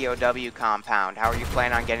taken the POW compound. How are you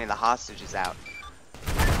planning on getting the hostages out?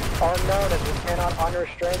 Unknown, as we cannot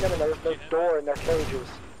unrestrain them, and there's no door in their cages.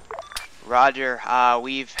 Roger,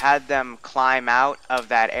 we've had them climb out of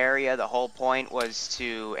that area. The whole point was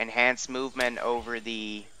to enhance movement over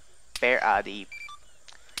the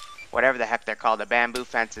whatever the heck they're called, the bamboo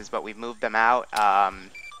fences, but we've moved them out.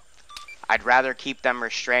 I'd rather keep them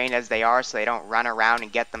restrained as they are so they don't run around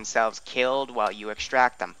and get themselves killed while you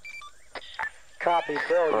extract them. Copy.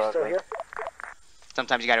 Bill, you still here?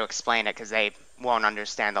 Sometimes you got to explain it because they won't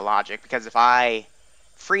understand the logic. Because if I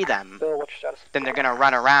free them, Bill, what's your status? then they're going to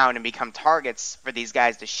run around and become targets for these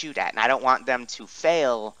guys to shoot at. And I don't want them to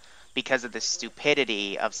fail because of the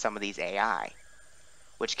stupidity of some of these AI.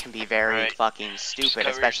 Which can be very fucking stupid,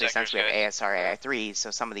 especially since we have ASR AI3,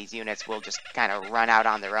 so some of these units will just kind of run out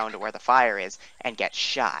on their own to where the fire is and get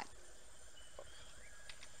shot.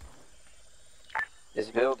 Is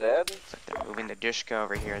Bill dead? Looks like they're moving the Dushka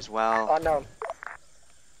over here as well. Unknown.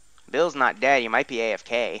 Bill's not dead, he might be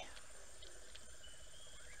AFK.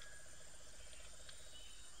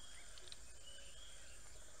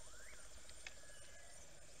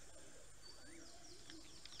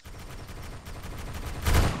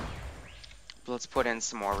 Let's put in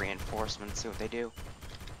some more reinforcements, see what they do.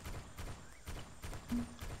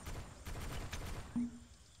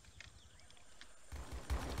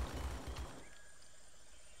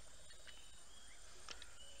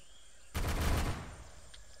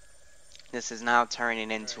 This is now turning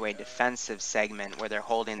into a defensive segment where they're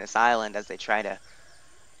holding this island as they try to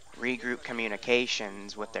regroup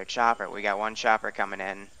communications with their chopper. We got one chopper coming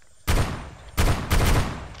in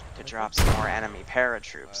to drop some more enemy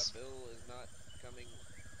paratroops. Bill is not coming.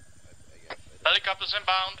 I guess. Helicopters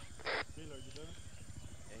inbound. Yeah,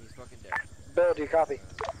 he's fucking dead. Bill, do you copy?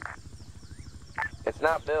 It's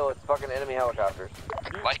not Bill, it's fucking enemy helicopters.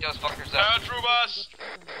 Light those fuckers up. Paratroopers!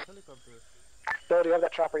 Bill, do you have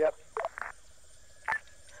that chopper yet?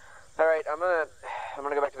 Alright, I'm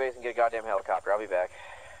gonna go back to base and get a goddamn helicopter. I'll be back.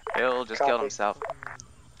 Bill just killed himself.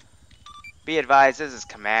 Be advised, this is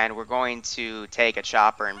command. We're going to take a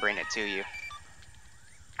chopper and bring it to you.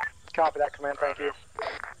 Copy that command, thank you.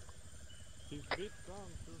 You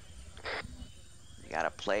gotta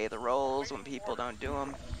play the roles when people don't do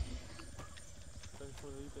them.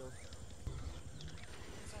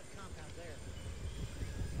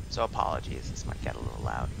 So apologies, this might get a little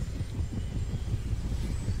loud.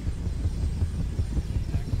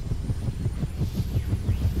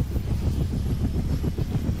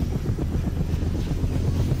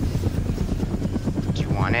 Do you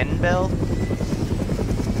want in, Bill?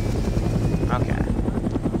 Okay.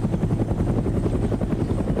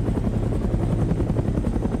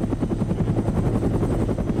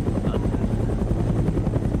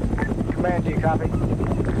 Command, do you copy?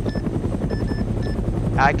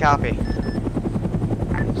 I copy.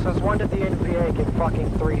 Since when did the NVA get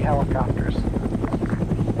fucking 3 helicopters?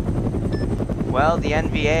 Well, the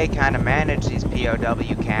NVA kind of manage these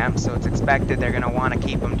POW camps, so it's expected they're going to want to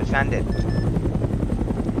keep them defended.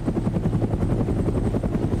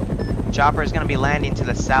 Chopper is going to be landing to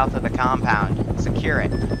the south of the compound. Secure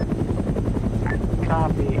it.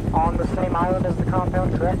 Copy. On the same island as the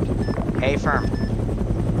compound, correct? A firm.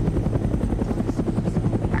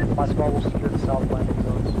 My squad will secure the south landing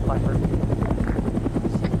zones. Sniper.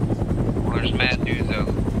 Well, there's mad dudes out.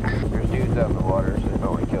 There's dudes out in the water, so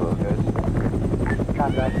don't want to kill those guys.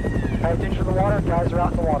 Copy that. Pay attention to the water. Guys are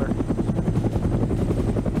out in the water.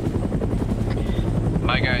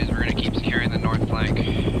 My guys, we're gonna keep securing the north flank.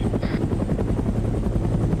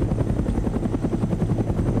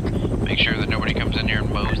 Make sure that nobody comes in here and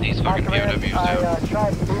mows these fucking POWs down. I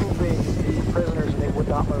tried moving the prisoners and they would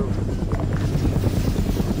not move.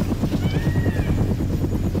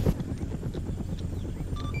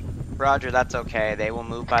 Roger, that's okay. They will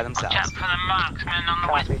move by themselves. Watch out for the marksmen on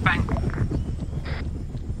the west bank.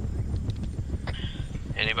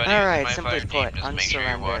 Anybody Alright, who's in my simply fire put, team, just make sure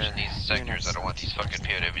you're watching unsurrender these sectors. I don't want these fucking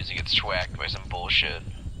POWs to get swacked by some bullshit.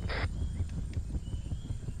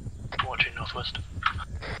 Watching northwest.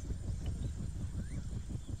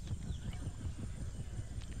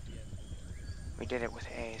 We did it with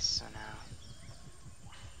Ace, so now.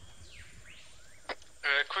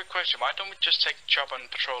 Quick question, why don't we just take the chopper and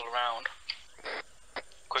patrol around?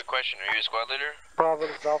 Quick question, are you a squad leader? Bravo,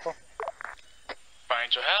 this is Alpha.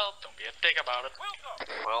 Trying to help, don't be a dick about it.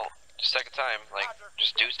 Well, just take a time, like,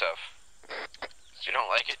 just do stuff. If you don't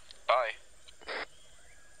like it, bye.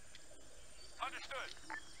 Understood.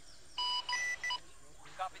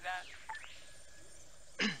 Copy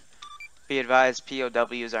that. Be advised,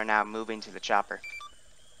 POWs are now moving to the chopper.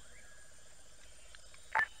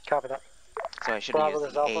 Copy that. So I should have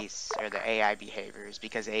used the ACE, or the AI behaviors,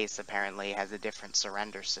 because ACE apparently has a different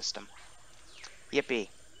surrender system. Yippee.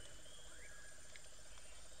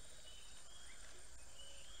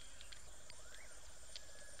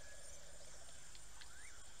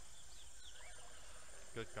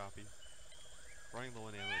 Good copy. Running low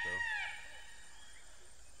on ammo though.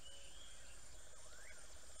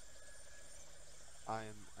 I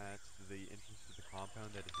am at the entrance to the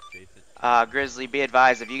compound that is adjacent. Grizzly, be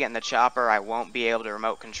advised, if you get in the chopper, I won't be able to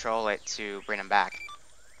remote control it to bring him back.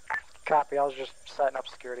 Copy, I was just setting up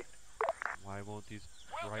security. Why won't these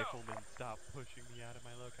riflemen stop pushing me out of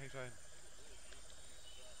my location?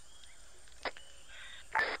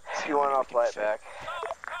 If you want, I'll fly it back.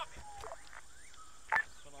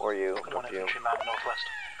 Or you, One up to you. infantryman northwest.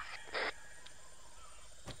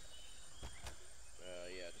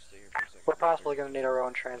 Yeah, just stay here for a second. We're possibly going to need our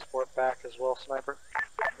own transport back as well, Sniper.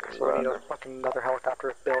 So we need a fucking another helicopter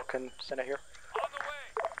if Bill can send it here.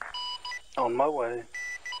 On my way.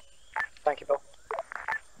 Thank you, Bill.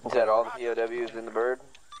 Is that all the POWs in the bird?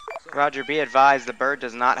 Roger, be advised the bird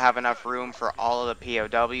does not have enough room for all of the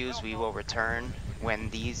POWs. We will return when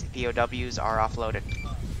these POWs are offloaded.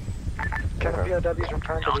 Can the POWs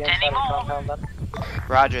return to the inside of the compound then?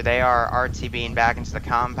 Roger, they are RTBing back into the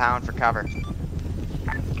compound for cover.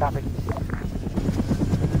 Copy.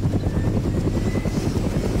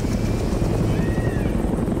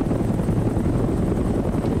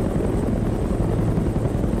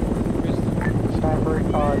 Sniper,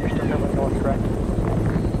 you're still covering north, correct?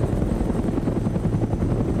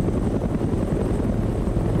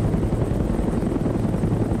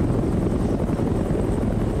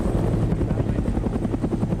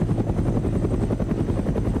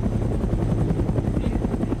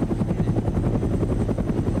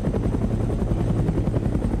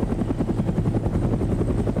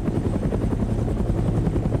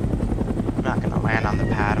 I'm not going to land on the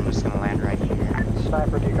pad, I'm just going to land right here.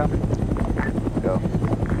 Sniper, do you copy? Go.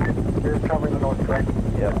 You're covering the north, correct?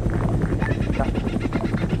 Yep. Copy.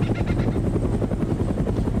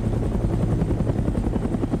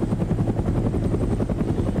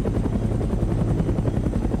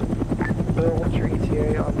 Bill, what's your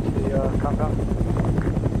ETA onto the compound?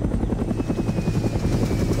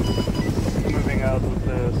 Moving out with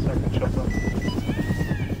the second chopper.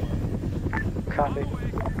 Copy.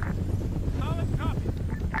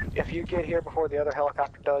 If you get here before the other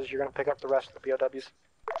helicopter does, you're going to pick up the rest of the POWs.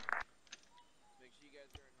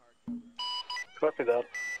 Copy that.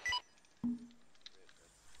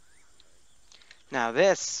 Now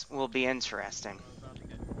this will be interesting.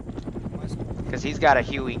 Because he's got a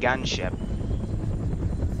Huey gunship.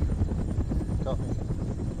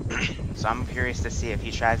 So I'm curious to see if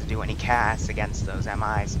he tries to do any casts against those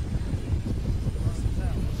MIs.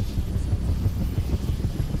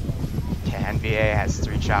 Okay, NVA has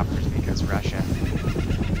 3 choppers because Russia.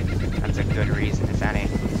 That's a good reason, if any.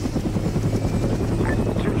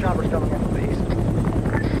 2 choppers coming in from the east.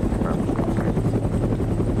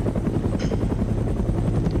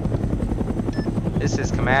 This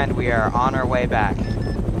is command, we are on our way back.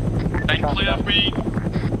 Thank clear me.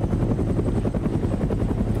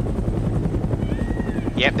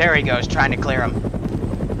 Yep, there he goes, trying to clear him.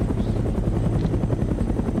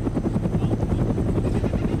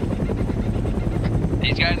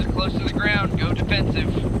 These guys are close to the ground. Go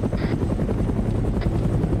defensive.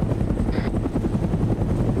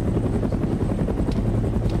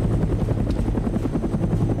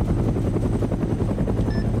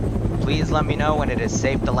 Please let me know when it is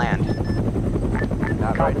safe to land.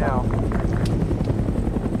 Not right now.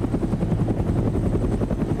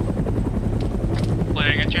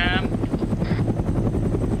 Playing a jam.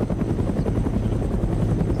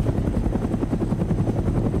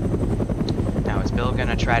 Now, is Bill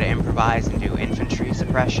gonna try to improvise and do infantry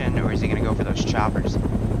suppression, or is he gonna go for those choppers?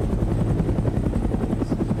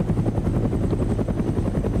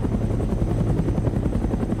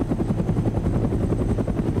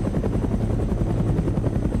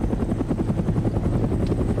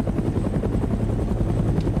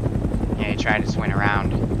 Try to swing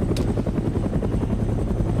around.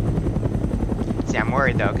 See, I'm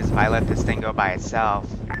worried though, because if I let this thing go by itself,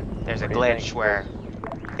 there's a glitch where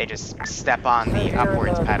they just step on the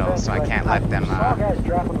upwards pedal, so I can't let them. I saw guys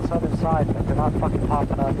drop on the southern side, but they're not fucking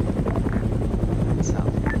popping up.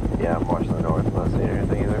 Yeah, I'm watching the north. I'm not seeing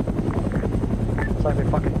anything either. It's like they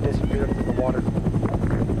fucking disappeared into the water.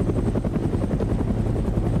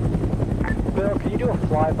 Bill, can you do a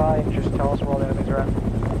flyby and just tell us where all the enemies are at?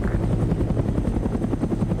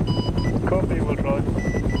 Copy, we'll try.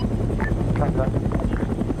 Copy that.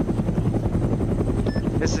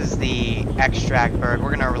 This is the extract bird.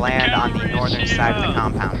 We're gonna land on the northern side of the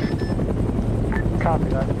compound. Copy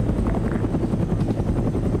that.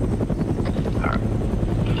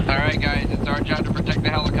 Alright guys, it's our job to protect the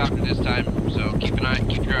helicopter this time, so keep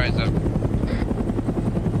your eyes up.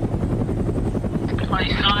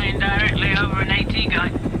 He's flying directly over an AT guy.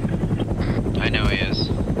 I know he is.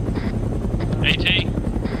 AT?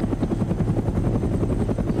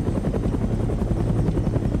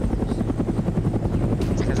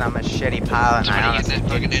 It's because I'm a shitty pilot and I honestly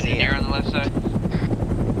didn't see it. On the left side.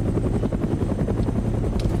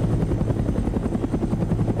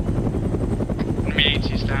 Enemy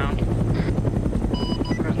AT's down.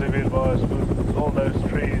 Grizzly be advised, with all those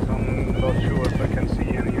trees, I'm not sure if I can see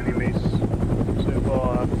any enemies. So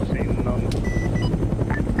far, I've seen none.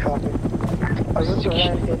 Copy. Are you to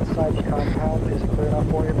land inside the compound? Is it clear enough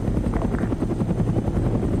for you?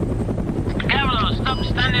 Carolo, stop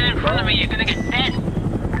standing in front of me, you're gonna get dead.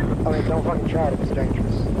 I mean, don't fucking try it if it's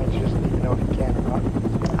dangerous. I just need to know if you can or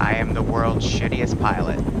not. I am the world's shittiest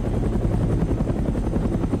pilot.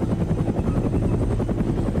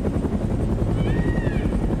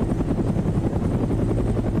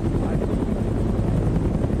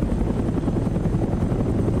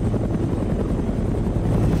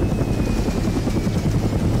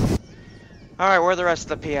 Alright, where are the rest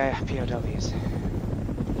of the POWs?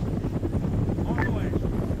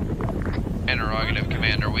 Interrogative,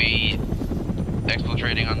 Commander. Are we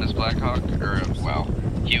exfiltrating on this Blackhawk? Or, well,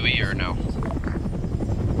 Huey or no?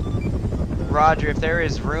 Roger, if there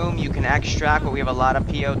is room, you can extract, but we have a lot of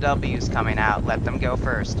POWs coming out. Let them go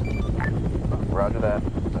first. Roger that.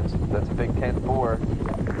 That's a big 10-4.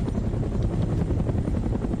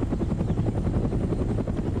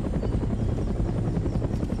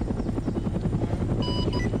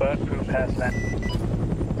 Bulletproof has landed.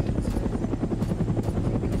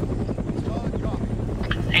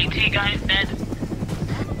 80 guys dead.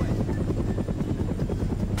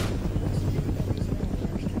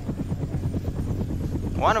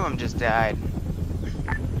 One of them just died.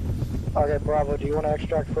 Okay, Bravo, do you want to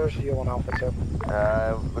extract first or do you want Alpha too?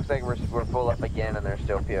 Looks like we're full up again and there's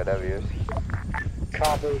still POWs.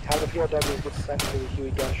 Copy. How the POWs get sent to the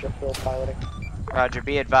Huey gunship Bill piloting? Roger,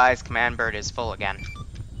 be advised, command bird is full again.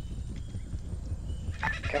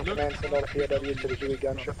 Can command send all the POWs to the Huey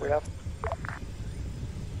gunship we have?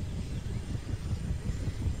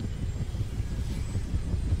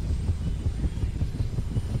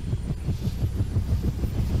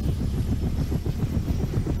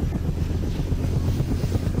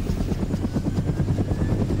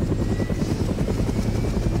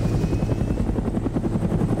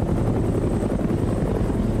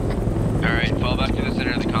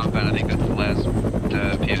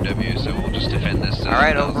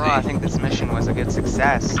 Alright, overall, I think this mission was a good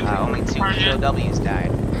success. Only 2 POWs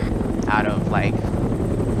died. Out of, like,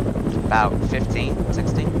 about 15,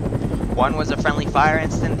 16. One was a friendly fire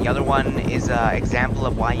incident, the other one is an example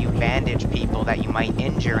of why you bandage people that you might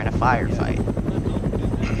injure in a firefight.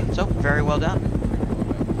 So, very well done.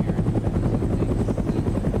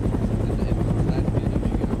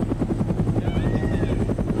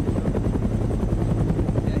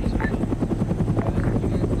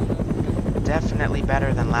 Definitely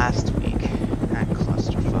better than last week. That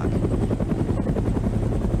clusterfuck.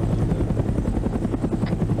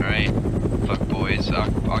 Alright, fuck boys,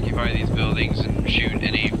 occupy these buildings and shoot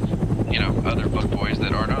any, you know, other fuck boys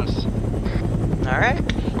that aren't us. Alright.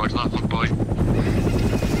 What's not fuck boy?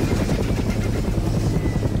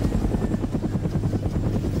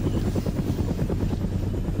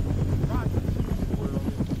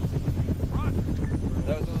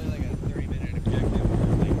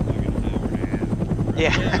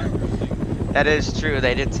 Yeah, that is true.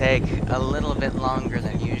 They did take a little bit longer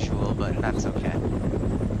than usual, but that's okay.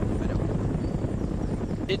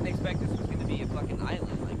 Didn't expect this was going to be a fucking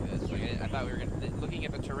island like this. Like, I thought we were going to, looking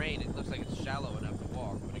at the terrain, it looks like it's shallow enough to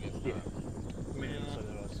walk, but I guess not.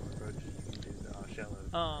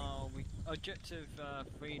 Oh, objective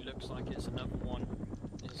 3 looks like it's another one.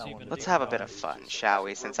 Let's have a bit of fun, shall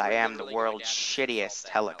we, since I am the world's shittiest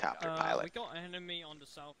helicopter pilot. We got an enemy on the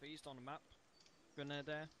southeast on the map. Grenade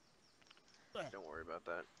there. Don't worry about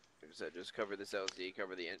that. Like I said, just cover this LZ,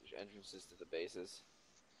 cover the entrances to the bases.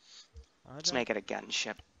 Let's make it a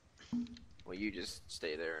gunship. Well, you just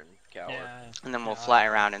stay there and cower. Yeah. And then we'll fly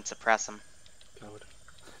around and suppress them.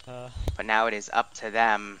 But now it is up to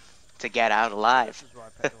them to get out alive. This is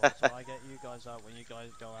right, Pedro, so I get you guys out when you guys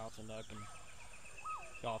go out in the open.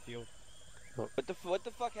 Garfield. What the fuck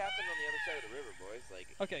happened on the other side of the river, boys? Like,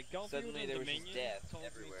 okay, Garfield suddenly there was just death told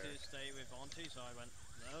everywhere. me to stay with Auntie, so I went,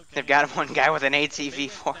 okay. They've got one guy with an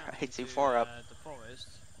ATV-4 up. The forest,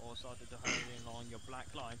 or started to hurry along your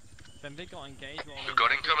black line. Then they got engaged while they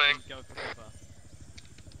got incoming. Go for cover.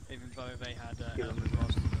 Even though they had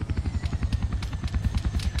across the...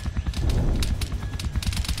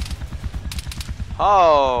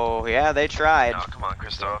 Oh, yeah, they tried. Oh, come on,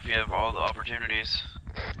 Christoph, you have all the opportunities.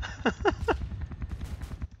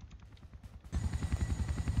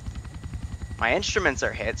 My instruments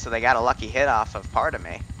are hit, so they got a lucky hit off of part of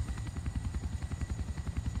me.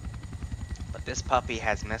 But this puppy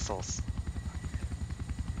has missiles.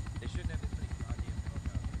 They shouldn't have this many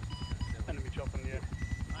goddamn Enemy chopping you.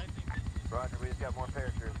 Roger, we just got more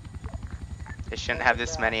parachutes. They shouldn't have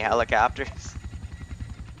this many helicopters.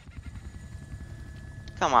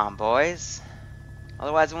 Come on, boys.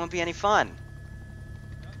 Otherwise it won't be any fun.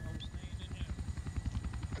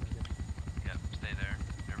 Yep, stay there.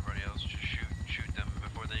 Everybody else just shoot them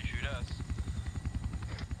before they shoot us.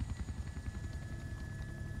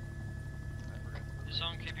 Is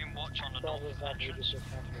someone keeping watch on the north entrance?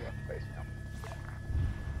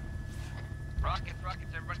 Rockets,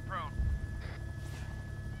 everybody prone.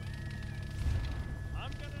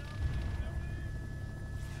 I'm gonna.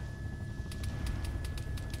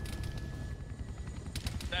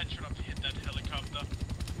 That should have hit that helicopter.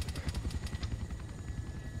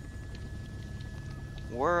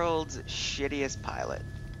 World's shittiest pilot.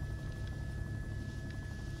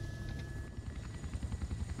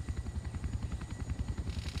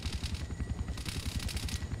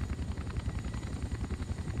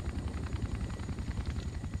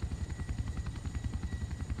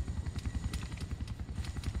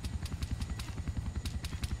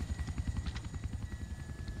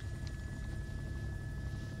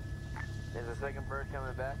 Is the second bird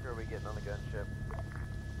coming back, or are we getting on the gunship?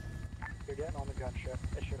 You're getting on the gunship.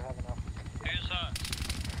 It should have enough. Who's that?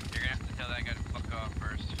 You're gonna have to tell that guy to fuck off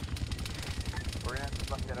first. We're gonna have to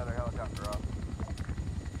fuck that other helicopter off.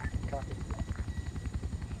 Copy.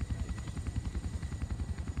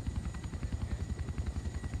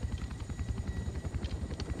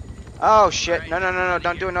 Oh shit! No!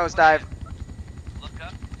 Don't do a nosedive.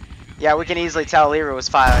 Yeah, we can easily tell Liru was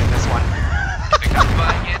firing this one. If it comes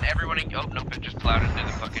by again, everyone. Oh nope, it just plowed into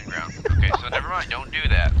the fucking ground. Okay, so never mind. Don't do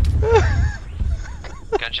that.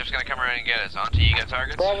 Gunship's gonna come around and get us. Auntie, you got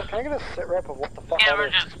targets? Brother, can I get a sit rep of what the fuck all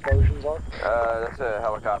those explosions are? That's a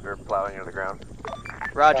helicopter plowing into the ground.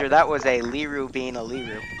 Roger, that was a Liru being a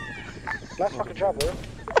Liru. Nice fucking job, Liru.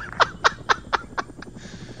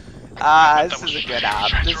 This is a good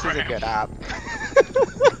op. This is a good op.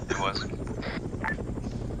 It was.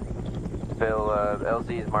 Phil, LZ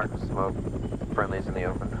is marked with smoke. Friendlies in the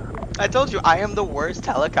open. I told you, I am the worst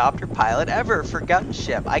helicopter pilot ever for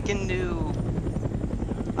gunship. I can do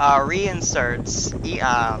reinserts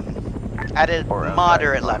at a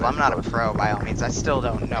moderate level. I'm not a pro by all means. I still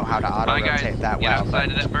don't know how to auto-rotate that well.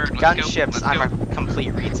 Gunships, I'm a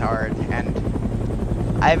complete retard,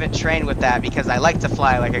 and I haven't trained with that because I like to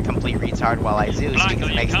fly like a complete retard while I Zeus because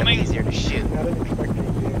it makes them easier to shoot.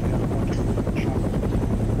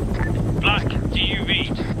 Black, do you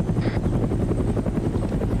read?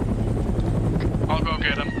 I'll go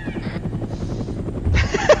get him.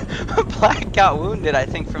 Black got wounded, I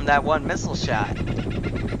think, from that one missile shot. He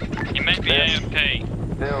may be AFK.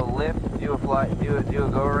 Phil, lift, do a fly, do a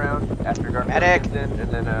go around after Garfield Medic. gets in,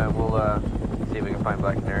 and then we'll see if we can find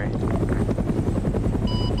Black Canary.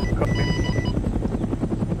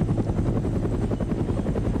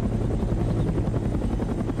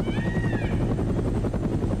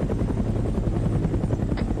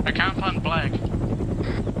 I can't find Black.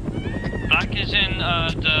 Black is in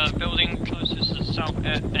the building closest to the south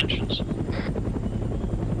entrance.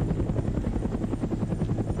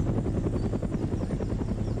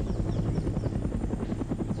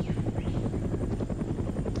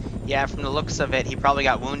 Yeah, from the looks of it, he probably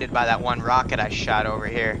got wounded by that one rocket I shot over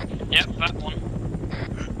here. Yep, that one.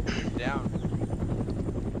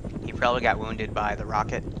 Down. He probably got wounded by the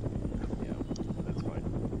rocket. Yeah, that's fine.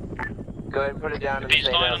 Go ahead and put it down in If the he's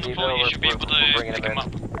same lying on the LZ, floor, Bill. you should be able to bringing pick him him in.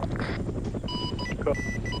 up.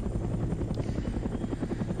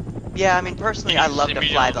 Yeah, I mean, personally, I love to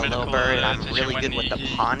fly the little medical bird, and I'm attention really when good with the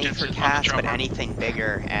he Pawnee gets for it on the cast, but chopper. anything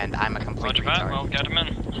bigger, and I'm a complete Roger that, retard. well, get him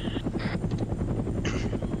in.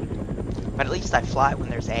 But at least I fly when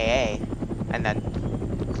there's AA, and then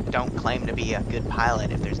don't claim to be a good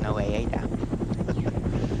pilot if there's no AA down.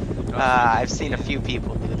 I've seen a few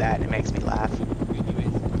people do that, and it makes me laugh.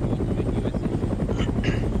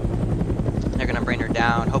 They're gonna bring her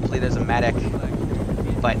down. Hopefully there's a medic.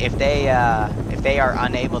 But if they are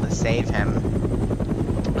unable to save him,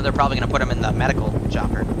 well, they're probably gonna put him in the medical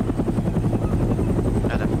chopper.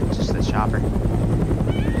 Or just the chopper.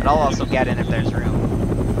 But I'll also get in if there's room.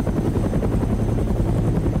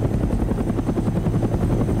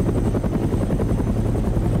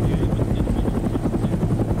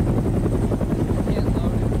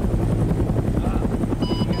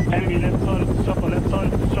 Enemy left side of the chopper, left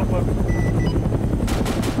side of the chopper.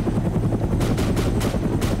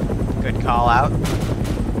 Good call out.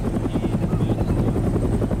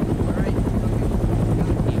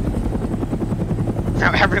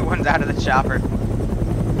 Now everyone's out of the chopper.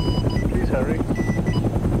 Please hurry.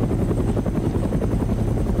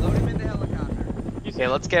 Load him in the helicopter. Okay,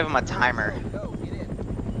 let's give him a timer. Go, get in.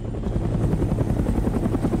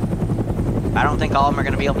 I don't think all of them are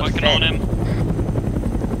gonna be able to Working fit. on him.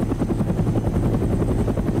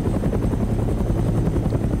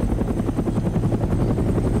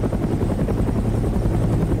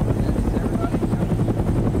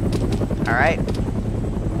 Alright.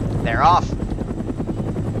 They're off.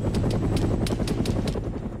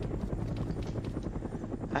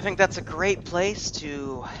 think that's a great place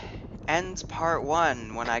to end part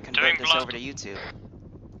 1 when I convert this over to YouTube.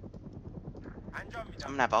 I'm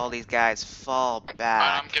gonna have all these guys fall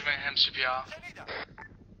back. I'm giving him CPR.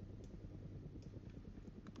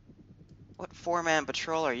 What 4-man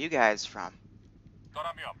patrol are you guys from? I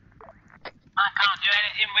can't do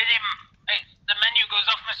anything with him. The menu goes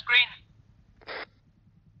off my screen.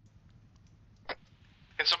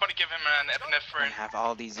 Can somebody give him an I'm epinephrine? gonna have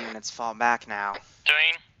all these units fall back now.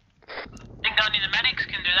 Doing. I think only the medics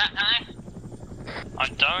can do that, can they?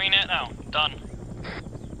 I'm doing it now. Done.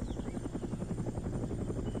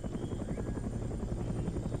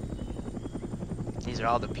 These are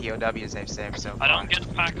all the POWs they've saved so far. I don't get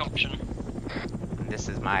the pack option. And this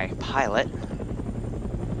is my pilot.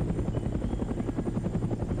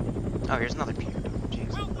 Oh, here's another POW.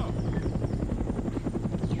 Jeez.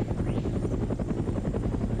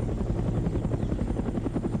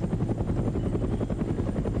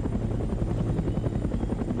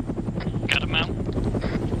 Got him out.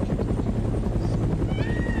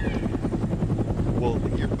 Well,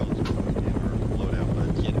 the earphones are loadout, but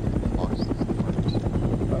yeah, the box is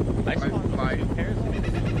I spawned 5 pairs.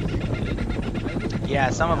 Yeah,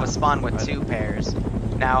 some of us spawn with 2 pairs.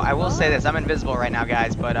 Now, I will say this, I'm invisible right now,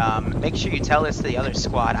 guys, but make sure you tell this to the other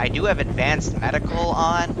squad. I do have advanced medical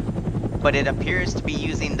on, but it appears to be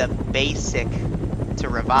using the basic to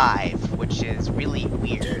revive, which is really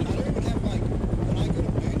weird. Dude, I don't even have, like, when I go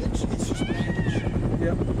to bandage, it's just bandage.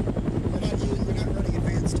 Yep. We're not running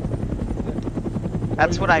advanced.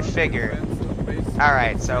 That's what I figured.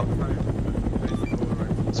 Alright, so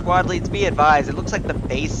squad leads, be advised, it looks like the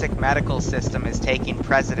basic medical system is taking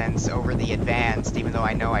precedence over the advanced, even though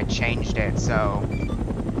I know I changed it, so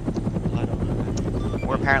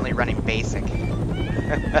we're apparently running basic.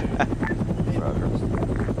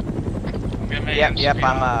 Yep,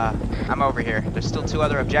 I'm over here. There's still 2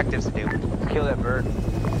 other objectives to do. Kill that bird.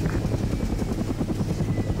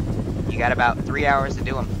 You got about 3 hours to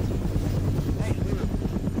do them. Hey,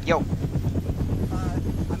 Liru. Yo.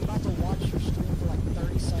 I'm about to watch your stream for like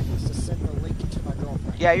 30 seconds to send the link to my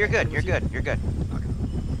girlfriend. Yeah, you're good. You're good. You're good.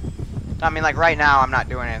 I mean, like right now, I'm not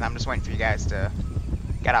doing it. I'm just waiting for you guys to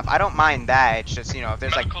get off. I don't mind that. It's just, you know, if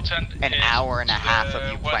there's like an hour and a half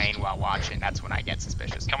of you playing while watching, that's when I get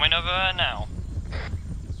suspicious. Coming over now.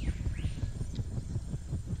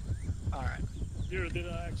 Alright.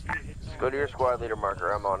 Go to your squad leader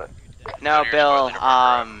marker. I'm on it. No, Bill.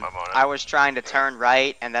 I was trying to turn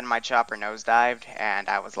right, and then my chopper nosedived, and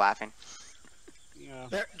I was laughing.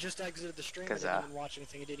 Yeah. Just exited the stream. I didn't even watch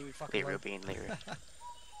anything. He didn't even fucking Liru being Liru.